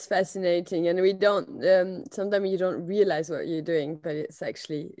 Yeah, that's fascinating. And we don't, sometimes you don't realize what you're doing, but it's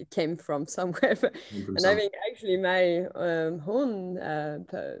actually, it came from somewhere. And I think actually my own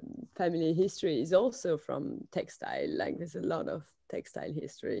family history is also from textile. Like, there's a lot of textile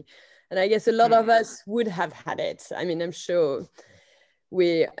history. And I guess a lot of us would have had it. I mean, I'm sure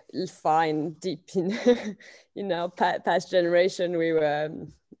we find deep in in our past generation, we were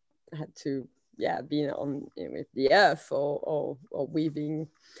had to be on with the earth, or weaving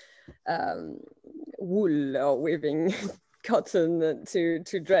wool, or weaving cotton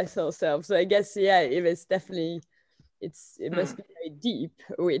to dress ourselves. So I guess it was definitely it must be very deep,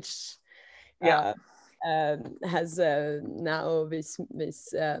 which has now this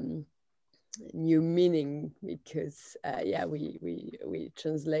new meaning, because we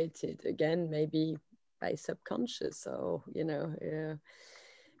translate it again, maybe by subconscious, or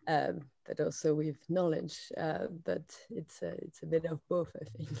but also with knowledge, but it's a bit of both, I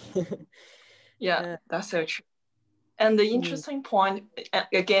think. That's so true. And the interesting point,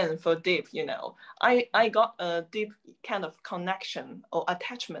 again, for deep, I got a deep kind of connection or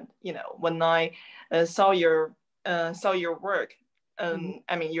attachment, when I saw your work.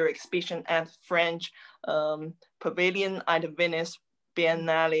 I mean, your exhibition at French Pavilion at the Venice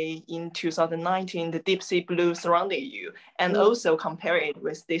Biennale in 2019, the deep sea blue surrounding you, and also compare it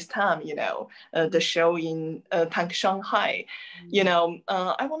with this time, the show in TANK Shanghai.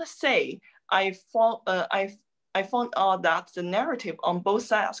 I want to say I found out that the narrative on both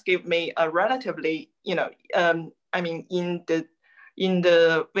sides gave me a relatively, I mean, in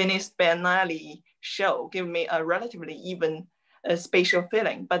the Venice Biennale show, gave me a relatively even spatial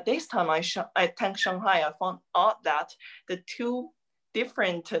feeling. But this time at TANK Shanghai, I found out that the two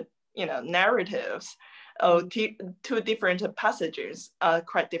different, narratives, two different passages are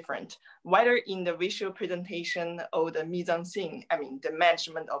quite different, whether in the visual presentation or the mise en scene, I mean, the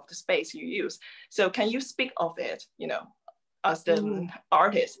management of the space you use. So can you speak of it, as the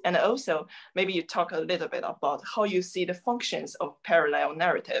artist? And also maybe you talk a little bit about how you see the functions of parallel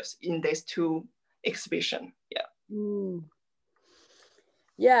narratives in these two exhibitions.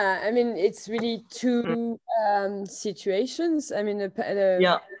 I mean, it's really two situations. I mean, the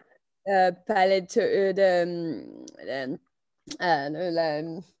palette,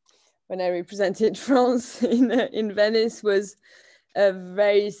 when I represented France in Venice, was a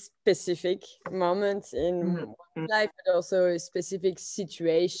very specific moment in life, but also a specific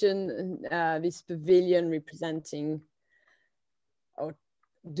situation. This pavilion representing, or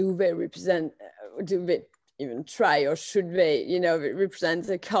do they even try, or should they, represent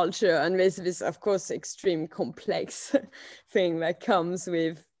the culture? And there's this, of course, extreme complex thing that comes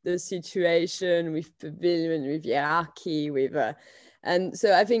with the situation, with pavilion, with hierarchy, with and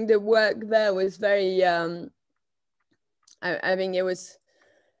so I think the work there was very I think it was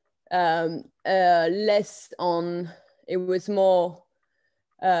less on, it was more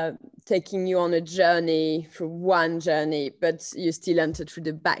taking you on a journey, through one journey, but you still entered through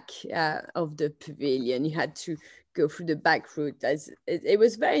the back of the pavilion. You had to go through the back route. As it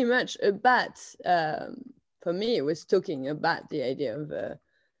was very much about, for me, it was talking about the idea of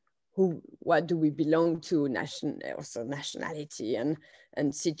what do we belong to, also nationality, and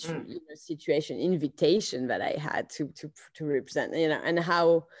situation, invitation that I had to represent, and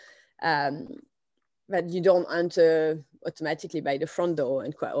how that you don't enter automatically by the front door,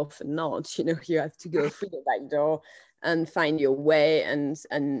 and quite often not. You have to go through the back door and find your way, and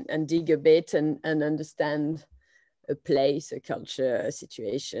dig a bit, and understand a place, a culture, a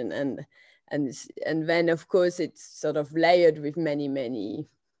situation, and then of course it's sort of layered with many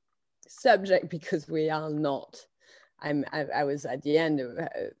subjects, because we are not. I was at the end of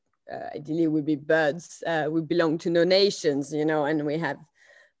ideally we'd be birds. We belong to no nations, and we have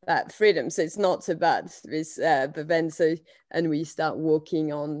that freedom. So it's not about this, but then and we start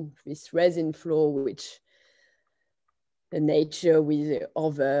walking on this resin floor, which the nature we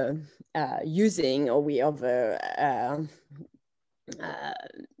over using, or we over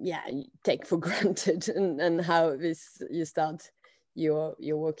take for granted, and how this you're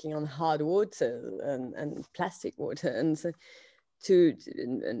working on hard water and plastic water, and so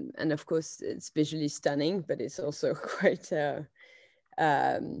and of course it's visually stunning, but it's also quite so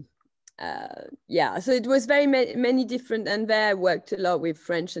it was very many different, and there I worked a lot with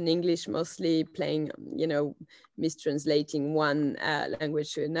French and English, mostly playing, mistranslating one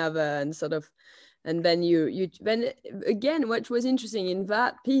language to another, and sort of, and then then again, what was interesting in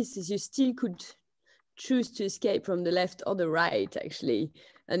that piece is you still could choose to escape from the left or the right, actually,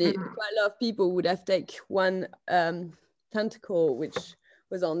 and quite a lot of people would have taken one tentacle which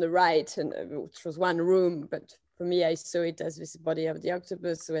was on the right, and which was one room, but for me I saw it as this body of the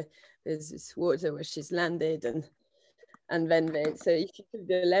octopus, where there's this water where she's landed, and then so if you took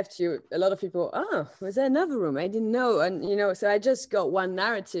the left, a lot of people, was there another room? I didn't know, and so I just got one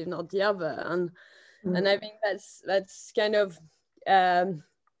narrative, not the other, and I think that's kind of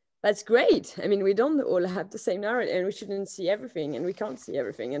that's great. I mean, we don't all have the same narrative, and we shouldn't see everything, and we can't see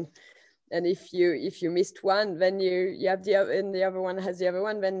everything. And if you missed one, then you have the other, and the other one has the other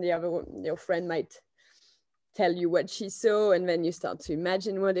one. Then the other one, your friend might tell you what she saw, and then you start to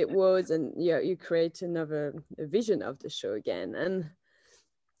imagine what it was, and you create another vision of the show again. And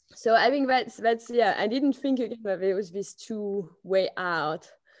so I think that's yeah. I didn't think again that there was this two-way out,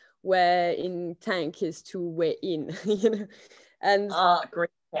 where in TANK is two-way in, you know. And great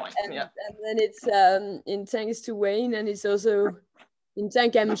point. And then it's in TANK is two-way in, and it's also in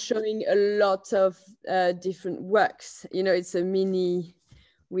TANK I'm showing a lot of different works. You know, it's a mini.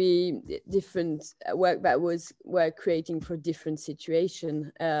 Different work that we're creating for different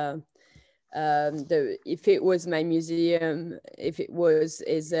situation. If it was my museum, if it was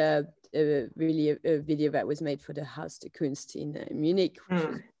really a video that was made for the Haus der Kunst in Munich, which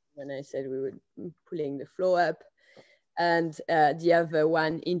is when I said we were pulling the floor up, and the other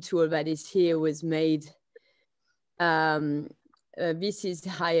one, Into All That Is Here, was made. This is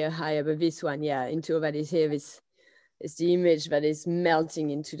higher, but this one, yeah, Into All That Is Here is the image that is melting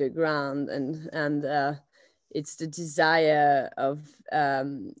into the ground, and it's the desire of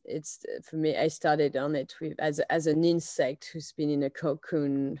it's for me. I started on it with as an insect who's been in a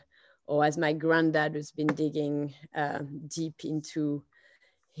cocoon, or as my granddad who's been digging deep into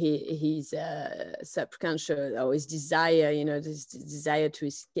his subconscious, or his desire, you know, this desire to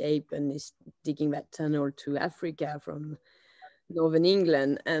escape, and he's digging that tunnel to Africa from northern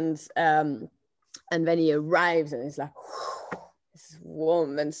England, and then he arrives, and it's like, whew, it's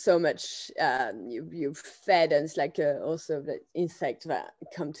warm and so much you've fed, and it's like also the insect that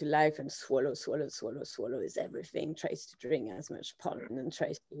come to life and swallow is everything, tries to drink as much pollen and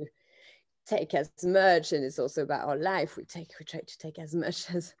tries to take as much. And it's also about our life. We try to take as much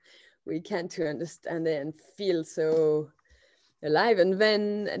as we can to understand it and feel so alive. And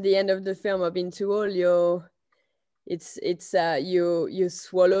then at the end of the film of Into All, you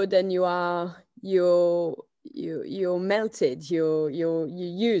swallowed, and you're melted, you're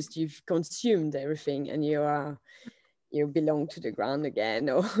used, you've consumed everything, and you belong to the ground again,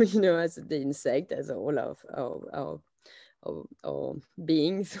 or you know, as the insect, as all of our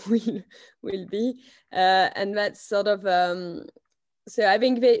beings will be, and that's sort of so I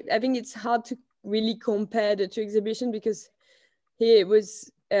think it's hard to really compare the two exhibitions, because here it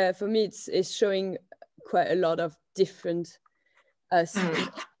was for me it's showing quite a lot of different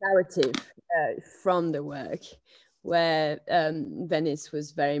narrative from the work, where Venice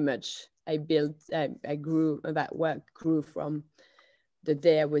was very much, I grew, that work grew from the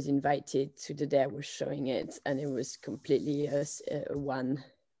day I was invited to the day I was showing it, and it was completely one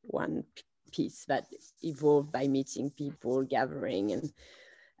piece that evolved by meeting people, gathering,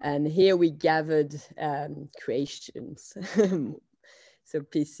 and here we gathered creations, so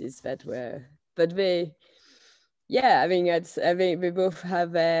pieces that were, but they, yeah, I think they both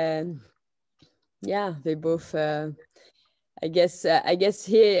have, yeah, they both. I guess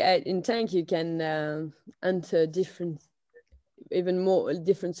here in TANK you can enter different, even more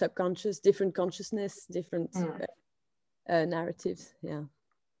different subconscious, different consciousness, different narratives. Yeah.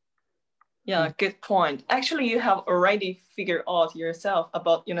 Yeah, good point. Actually, you have already figured out yourself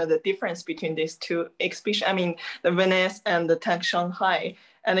about, you know, the difference between these two exhibitions. I mean, the Venice and the TANK Shanghai,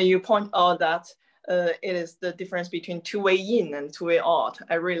 and you point out that it is the difference between two-way in and two-way out.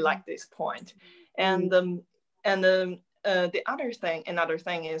 I really like this point. And another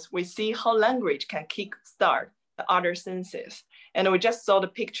thing is we see how language can kickstart the other senses. And we just saw the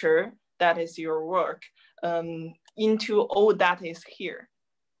picture that is your work, Into All That Is Here.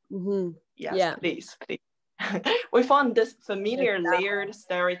 Yes, yeah. Please. We found this familiar layered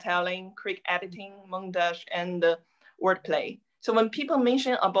storytelling, quick editing, montage, and wordplay. So when people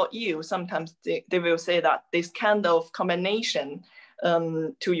mention about you, sometimes they will say that this kind of combination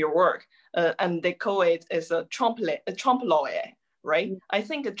to your work, and they call it as a trompe-l'oeil, right? I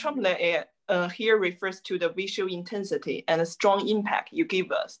think a trompe-l'oeil here refers to the visual intensity and a strong impact you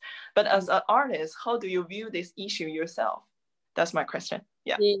give us. But as an artist, how do you view this issue yourself? That's my question.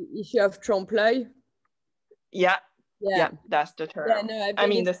 Yeah. The issue of trompe-l'oeil? Yeah, that's the term. Yeah, no, I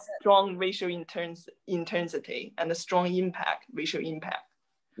mean the strong visual intensity and the strong impact, visual impact.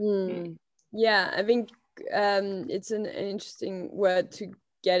 Yeah, I think it's an interesting word to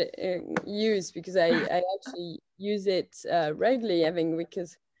get used, because I actually use it regularly. I think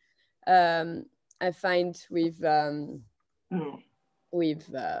because I find with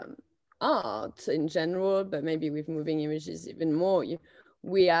art in general, but maybe with moving images even more,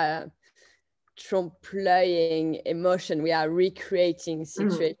 we are trompe-l'oeil emotion. We are recreating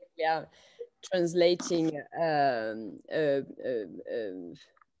situations. We are translating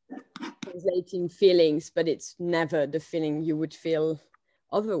translating feelings, but it's never the feeling you would feel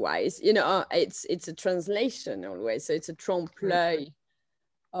otherwise. You know, it's a translation always. So it's a trompe-l'oeil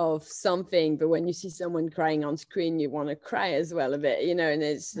of something, but when you see someone crying on screen, you want to cry as well a bit, you know, and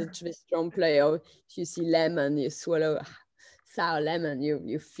it's this trompe-l'oeil. Or if you see lemon, you swallow sour lemon,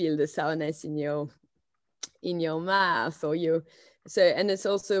 you feel the sourness in your mouth, or so. And it's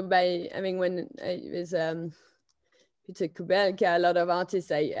also by, I mean, when I was Peter Kubelka, a lot of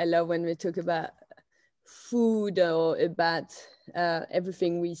artists, I love when we talk about food or about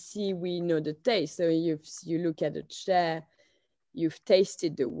everything we see, we know the taste. So you look at a chair, you've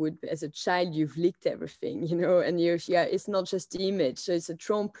tasted the wood. As a child, you've licked everything, you know, and it's not just the image. So it's a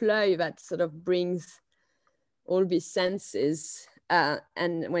trompe-l'oeil that sort of brings all these senses.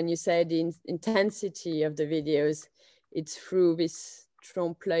 And when you say the intensity of the videos, it's through this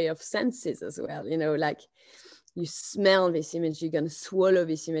trompe-l'oeil of senses as well, you know, like you smell this image, you're going to swallow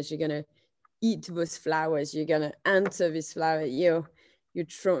this image, you're going to eat those flowers, you're going to enter this flower, you're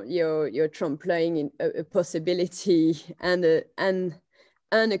trompe-l'oeil in a possibility and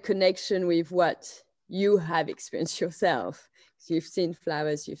a connection with what you have experienced yourself. So you've seen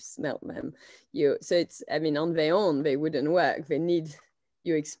flowers, you've smelled them. So it's, I mean, on their own, they wouldn't work. They need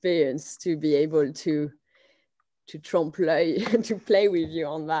your experience to be able to trompe-l'oeil, to play with you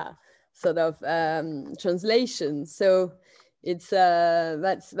on that sort of translation. So it's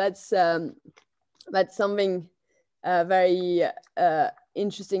that's something very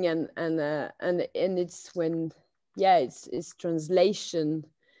interesting, and it's when, yeah, it's translation.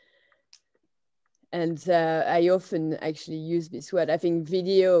 And I often actually use this word. I think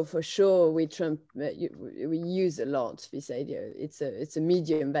video, for sure, we use a lot this idea. It's a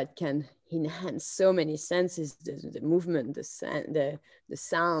medium that can enhance so many senses, the movement, the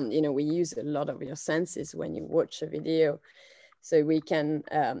sound. You know, we use a lot of your senses when you watch a video. So we can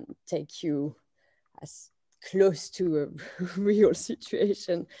take you as close to a real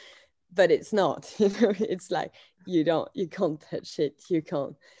situation, but it's not. You know, it's like you can't touch it, you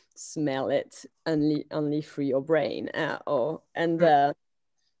can't smell it only through your brain, yeah.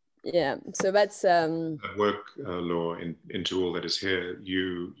 So that's that work, Laure, into all that is here.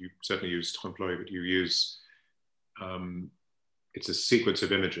 You certainly use trompe-l'oeil, but you use it's a sequence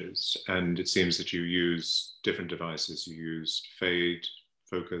of images, and it seems that you use different devices. You use fade,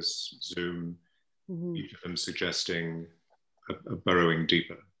 focus, zoom, each of them suggesting a burrowing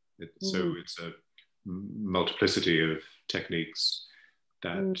deeper. So it's a multiplicity of techniques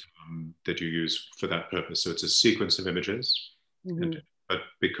that that you use for that purpose. So it's a sequence of images, but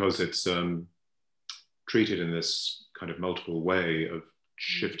because it's treated in this kind of multiple way of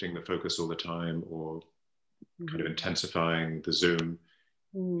shifting the focus all the time, or kind of intensifying the zoom,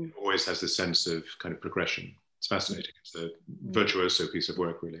 it always has this sense of kind of progression. It's fascinating. It's a virtuoso piece of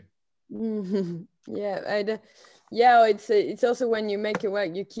work, really. It's also when you make a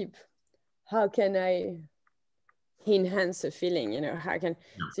work, you keep, how can I enhance a feeling, you know,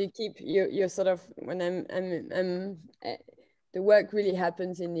 so you keep you're sort of, when I'm the work really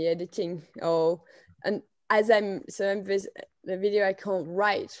happens in the editing, and as the video, I can't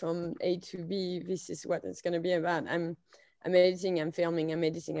write from A to B, this is what it's going to be about. I'm editing, I'm filming, I'm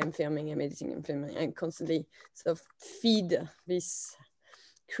editing, I'm filming, I'm editing, I'm filming, and constantly sort of feed this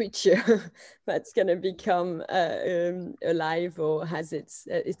creature that's going to become alive, or has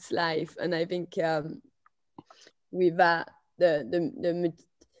its life. And I think with that, I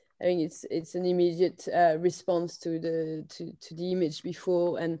think it's an immediate response to the image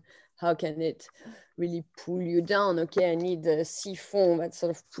before, and how can it really pull you down? Okay, I need a siphon that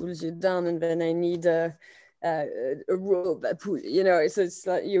sort of pulls you down, and then I need a rope that pulls, you know. So it's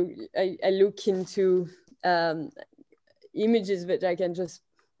like I look into images that I can just,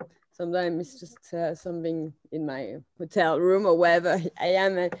 sometimes it's just something in my hotel room or wherever I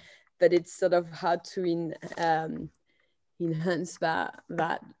am, but it's sort of hard to enhance that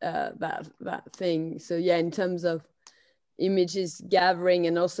thing. So yeah, in terms of images gathering,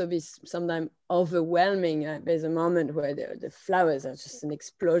 and also this sometimes overwhelming, there's a moment where the flowers are just an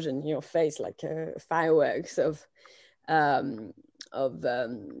explosion in your face, like fireworks of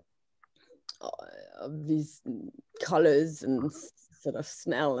these colors and sort of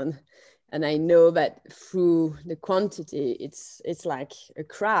smell, and I know that through the quantity, it's like a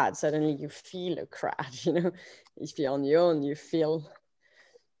crowd. Suddenly you feel a crowd, you know. If you're on your own, you feel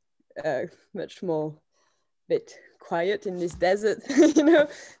much more bit quiet in this desert, you know.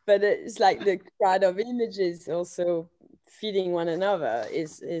 But it's like the crowd of images also feeding one another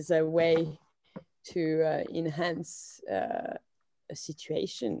is a way to enhance a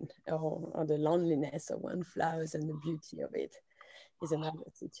situation, or the loneliness of one flowers and the beauty of it. is another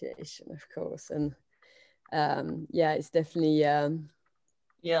situation, of course. And yeah, it's definitely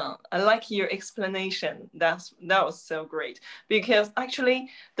yeah, I like your explanation. That was so great, because actually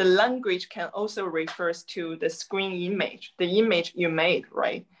the language can also refers to the screen image, the image you made,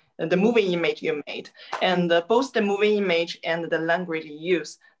 right? The moving image you made, and both the moving image and the language you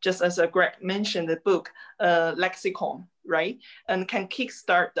use, just as Greg mentioned, the book lexicon, right? And can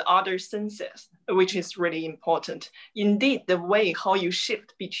kickstart the other senses, which is really important. Indeed, the way how you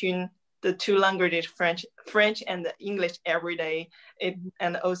shift between the two languages, French and English every day,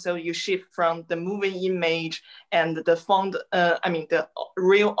 and also you shift from the moving image and the fond, the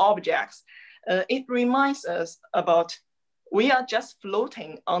real objects. It reminds us about we are just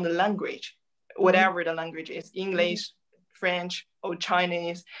floating on the language, whatever the language is, English, French, or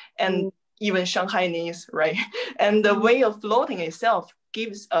Chinese, and even Shanghainese, right? And the way of floating itself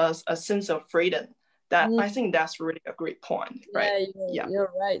gives us a sense of freedom. That I think that's really a great point, right?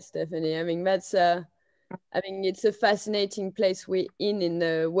 You're right, Stephanie. I mean, that's it's a fascinating place we're in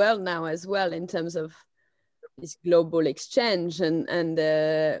the world now as well, in terms of this global exchange and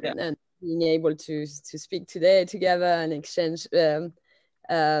being able to speak today together and exchange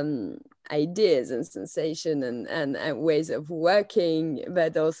ideas and sensation and ways of working,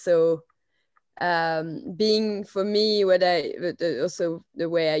 but also being, for me, also the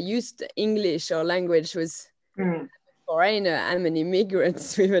way I used English or language was foreigner. I'm an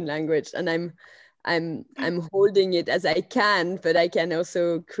immigrant with a language, and I'm holding it as I can, but I can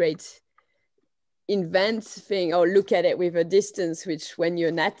also invent thing or look at it with a distance, which when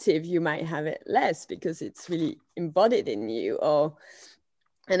you're native you might have it less because it's really embodied in you.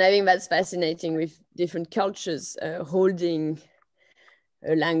 And I think that's fascinating with different cultures holding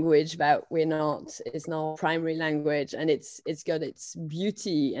a language that it's not primary language, and it's got its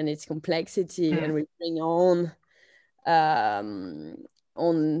beauty and its complexity, and we bring on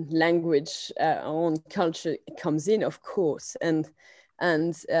language, on culture comes in, of course, and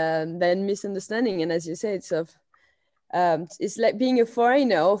then misunderstanding. And as you say, it's like being a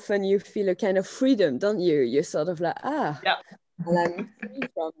foreigner. Often you feel a kind of freedom, don't you? You're sort of like, and I'm free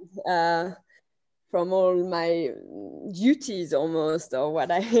from all my duties almost, or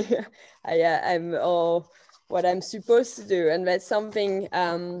what I'm or what I'm supposed to do. And that's something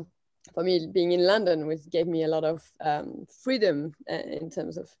for me, being in London, which gave me a lot of freedom in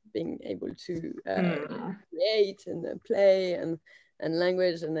terms of being able to create and play and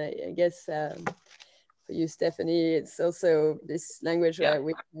language. And I guess for you, Stephanie, it's also this language where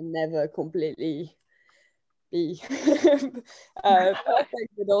we can never completely be perfect,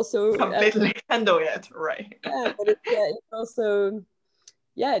 but also completely handle it, right? But it's also,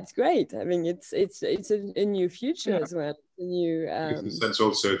 it's great. I mean, it's a new future as well. A new in the sense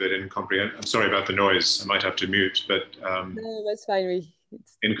also that in comprehension, I'm sorry about the noise, I might have to mute, but no, that's fine.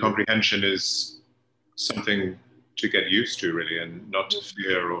 Incomprehension is something to get used to, really, and not to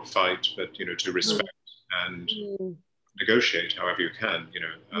fear or fight, but to respect and negotiate however you can.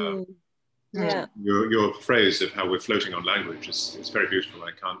 Your phrase of how we're floating on language is very beautiful.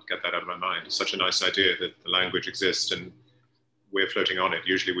 I can't get that out of my mind. It's such a nice idea that the language exists and we're floating on it.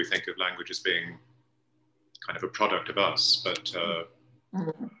 Usually we think of language as being kind of a product of us, but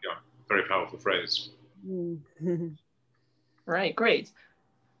very powerful phrase. Right, great.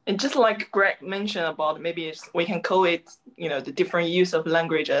 And just like Greg mentioned about, maybe we can call it, the different use of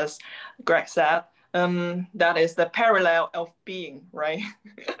language, as Greg said, that is the parallel of being, right?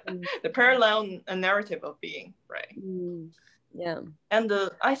 The parallel narrative of being, right? And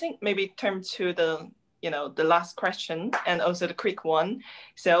I think maybe turn to the last question and also the quick one.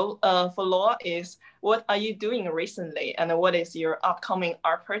 So for Laure is, what are you doing recently, and what is your upcoming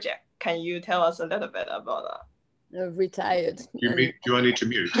art project? Can you tell us a little bit about that? Retired. Do I need to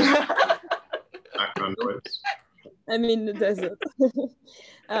mute? Background noise. I'm in the desert.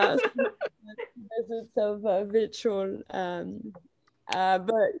 Deserts of virtual.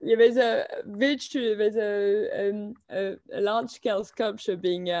 But there's a large-scale sculpture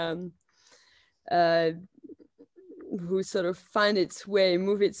being who sort of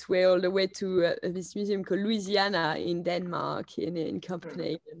move its way all the way to this museum called Louisiana in Denmark, in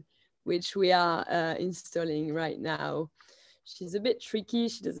Copenhagen, which we are installing right now. She's a bit tricky.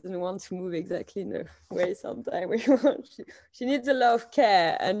 She doesn't want to move exactly in the way sometimes we want. She needs a lot of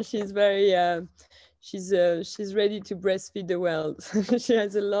care, and she's very she's ready to breastfeed the world. She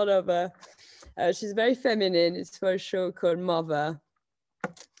has a lot of she's very feminine. It's for a show called Mother,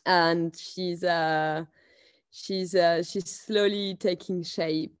 and she's slowly taking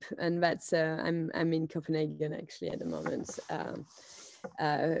shape. And that's I'm in Copenhagen actually at the moment.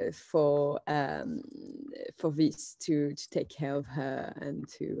 Vis to take care of her and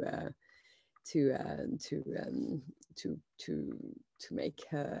to make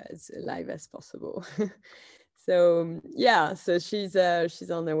her as alive as possible. So yeah, so she's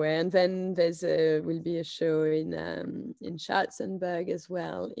on her way, and then there's will be a show in Schwarzenberg as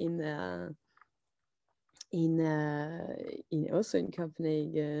well, in also in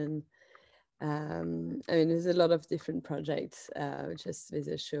Copenhagen. I mean, there's a lot of different projects. There's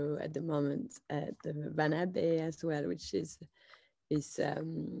a show at the moment at the Van Abbey as well, which is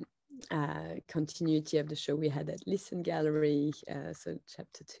continuity of the show we had at Lisson Gallery, so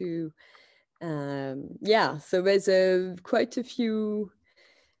chapter 2. Yeah, so there's quite a few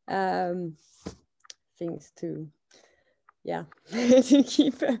things to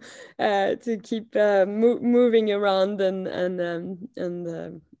to keep moving around and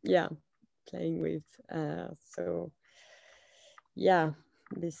playing with. So yeah,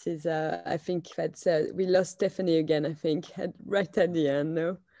 this is I think that's we lost Stephanie again, I think, right at the end,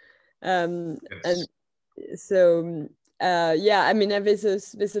 no? Yes. And so yeah, I mean,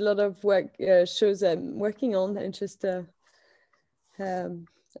 there's a lot of work shows I'm working on. And just I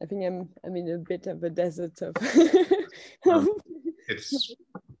think I'm in a bit of a desert of. It's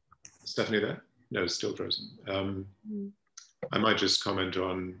Stephanie there? No, it's still frozen. I might just comment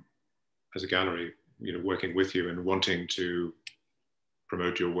on, as a gallery, working with you and wanting to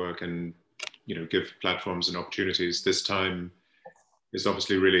promote your work and give platforms and opportunities. This time is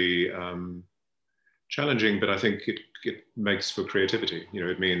obviously really challenging, but I think it makes for creativity.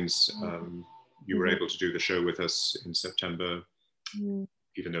 It means you were able to do the show with us in September,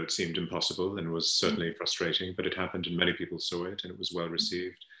 even though it seemed impossible and was certainly frustrating, but it happened and many people saw it and it was well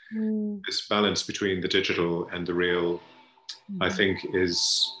received. This balance between the digital and the real, I think,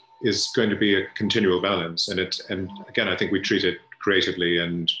 is going to be a continual balance. And again, I think we treat it creatively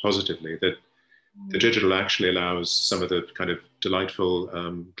and positively, that the digital actually allows some of the kind of delightful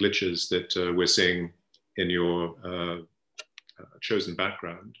glitches that we're seeing in your chosen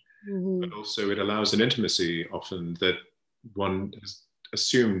background, but also it allows an intimacy often that one has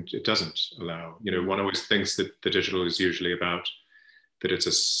assumed it doesn't allow. One always thinks that the digital is usually about that it's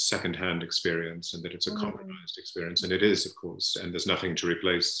a second-hand experience and that it's a compromised experience, and it is, of course, and there's nothing to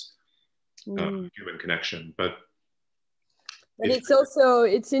replace human connection. But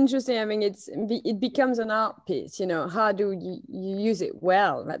it's interesting. I mean, it becomes an art piece. How do you use it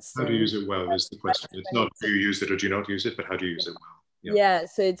well? How do you use it well is the question. It's not do you use it or do you not use it, but how do you use it well? Yeah,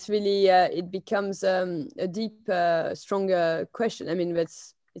 so it's really it becomes a deeper, stronger question. I mean,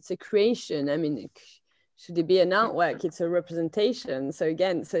 it's a creation. I mean, should it be an artwork? It's a representation. So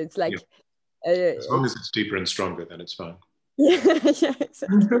again, so it's like as long as it's deeper and stronger, then it's fine. Yeah, yeah,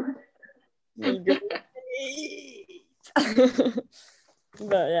 exactly.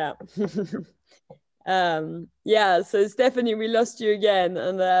 But yeah. Yeah, so Stephanie, we lost you again,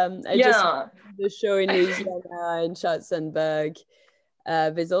 and I just the show in Louisiana, in Schwarzenberg.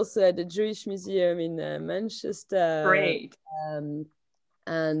 There's also at the Jewish Museum in Manchester. Great.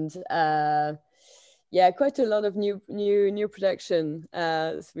 And yeah, quite a lot of new production,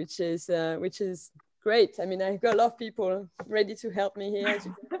 which is great. I mean, I've got a lot of people ready to help me here. As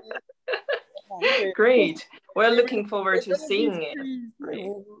you can see. Great. We're looking forward to seeing it.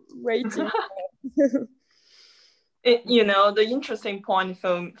 Waiting. The interesting point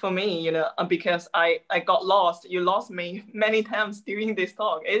for me, because I got lost. You lost me many times during this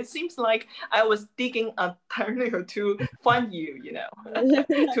talk. It seems like I was digging a tunnel to find you,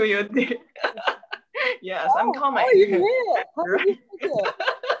 to your yes, I'm coming. Oh, you're here. How did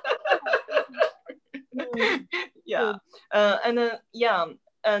you yeah.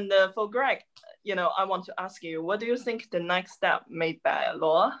 And for Greg, I want to ask you, what do you think the next step made by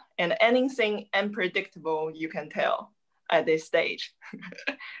Laure, and anything unpredictable you can tell at this stage?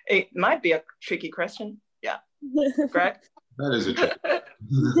 It might be a tricky question. Yeah. Greg? That is a tricky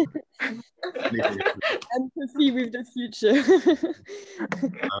empathy with the future.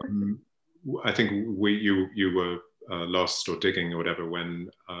 I think you were lost or digging or whatever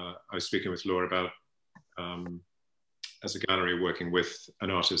when I was speaking with Laure about as a gallery working with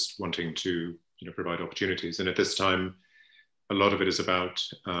an artist wanting to provide opportunities, and at this time a lot of it is about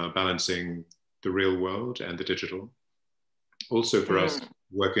balancing the real world and the digital. Also for us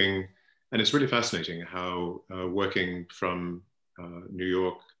working, and it's really fascinating how working from New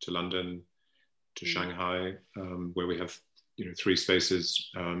York to London to Shanghai, where we have 3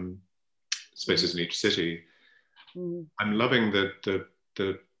 spaces in each city. I'm loving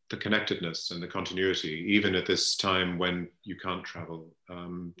the connectedness and the continuity, even at this time when you can't travel,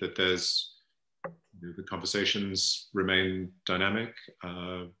 that there's the conversations remain dynamic.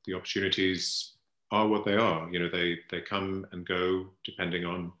 The opportunities are what they are. You know, they come and go depending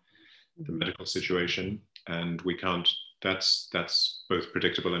on the medical situation, and we can't. That's both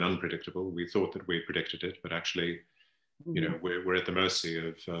predictable and unpredictable. We thought that we predicted it, but actually, you know, we're at the mercy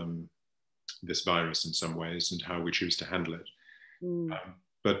of this virus in some ways, and how we choose to handle it.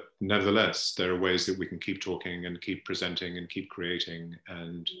 But nevertheless, there are ways that we can keep talking and keep presenting and keep creating.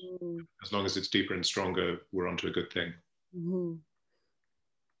 And as long as it's deeper and stronger, we're onto a good thing.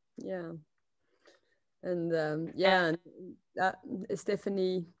 Yeah. And yeah,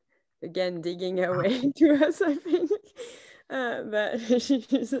 Stephanie, again, digging her way to us, I think. But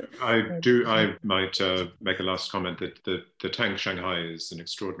I might make a last comment that the TANK Shanghai is an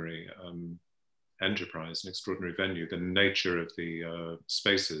extraordinary enterprise, an extraordinary venue. The nature of the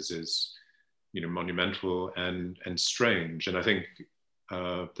spaces is, you know, monumental and strange. And I think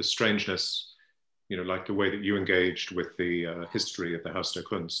the strangeness, you know, like the way that you engaged with the history of the Haus der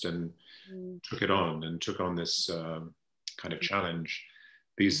Kunst and took on this kind of challenge.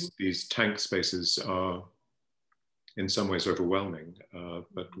 These tank spaces are in some ways overwhelming.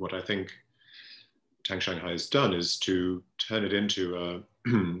 But what I think TANK Shanghai has done is to turn it into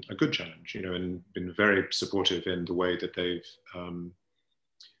a good challenge, you know, and been very supportive in the way that they've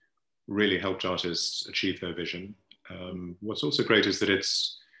really helped artists achieve their vision. What's also great is that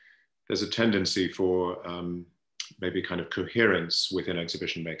there's a tendency for maybe kind of coherence within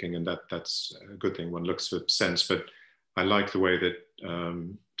exhibition making, and that's a good thing. One looks for sense, but I like the way that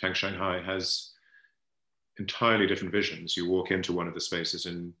TANK Shanghai has entirely different visions. You walk into one of the spaces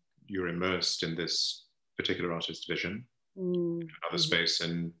and you're immersed in this particular artist's vision, another space,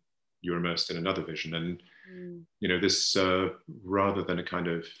 and you're immersed in another vision. And you know, this rather than a kind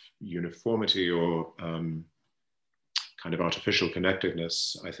of uniformity or kind of artificial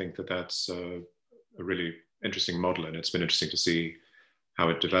connectedness, I think that that's a really interesting model, and it's been interesting to see how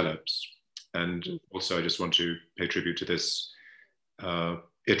it develops. And also, I just want to pay tribute to this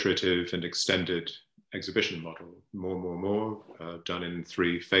iterative and extended exhibition model, more, done in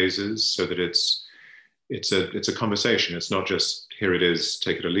 3 phases, so that it's a conversation. It's not just here it is,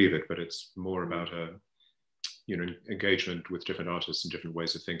 take it or leave it, but it's more about a, you know, engagement with different artists and different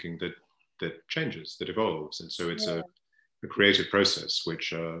ways of thinking that changes, that evolves. And so it's a creative process,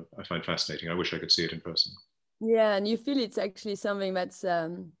 which I find fascinating. I wish I could see it in person. Yeah, and you feel it's actually something that's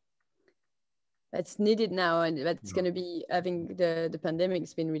needed now, and that's going to be, I think the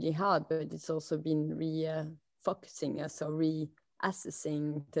pandemic's been really hard, but it's also been focusing us, or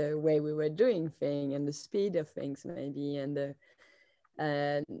reassessing the way we were doing things and the speed of things maybe, and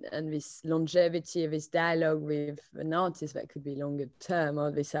this longevity of this dialogue with an artist that could be longer term,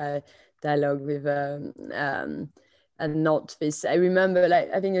 or this dialogue with and not this. I remember, like,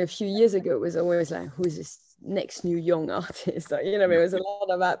 I think a few years ago it was always like, who's this next new young artist? Or, you know, there was a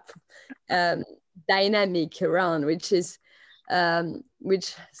lot of that dynamic around, which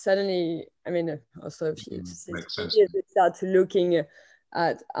suddenly, I mean, also a few years we start to looking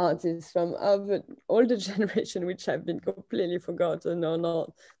at artists from the older generation, which have been completely forgotten or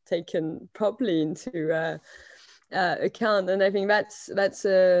not taken properly into account. And I think that's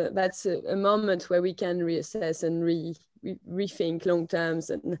a moment where we can reassess and rethink long terms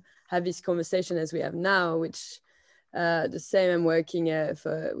and have this conversation as we have now, which the same. I'm working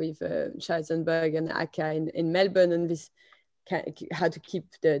with Scheisenberg and Aka in Melbourne, and this how to keep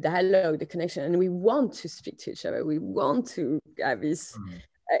the dialogue, the connection, and we want to speak to each other. We want to have this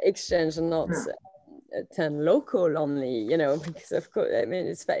exchange and not turn local only, you know, because of course, I mean,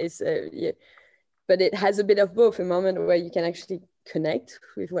 it's but it has a bit of both, a moment where you can actually connect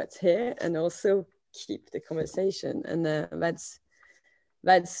with what's here and also keep the conversation. And that's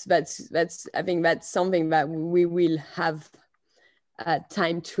I think that's something that we will have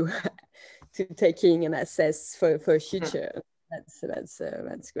time to take in and assess for future. That's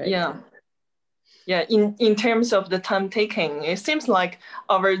great. Yeah, in terms of the time taking, it seems like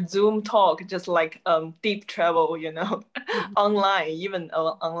our Zoom talk just like deep travel, you know, online, even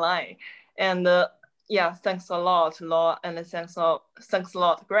online. And yeah, thanks a lot, Laure, and thanks a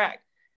lot, Greg.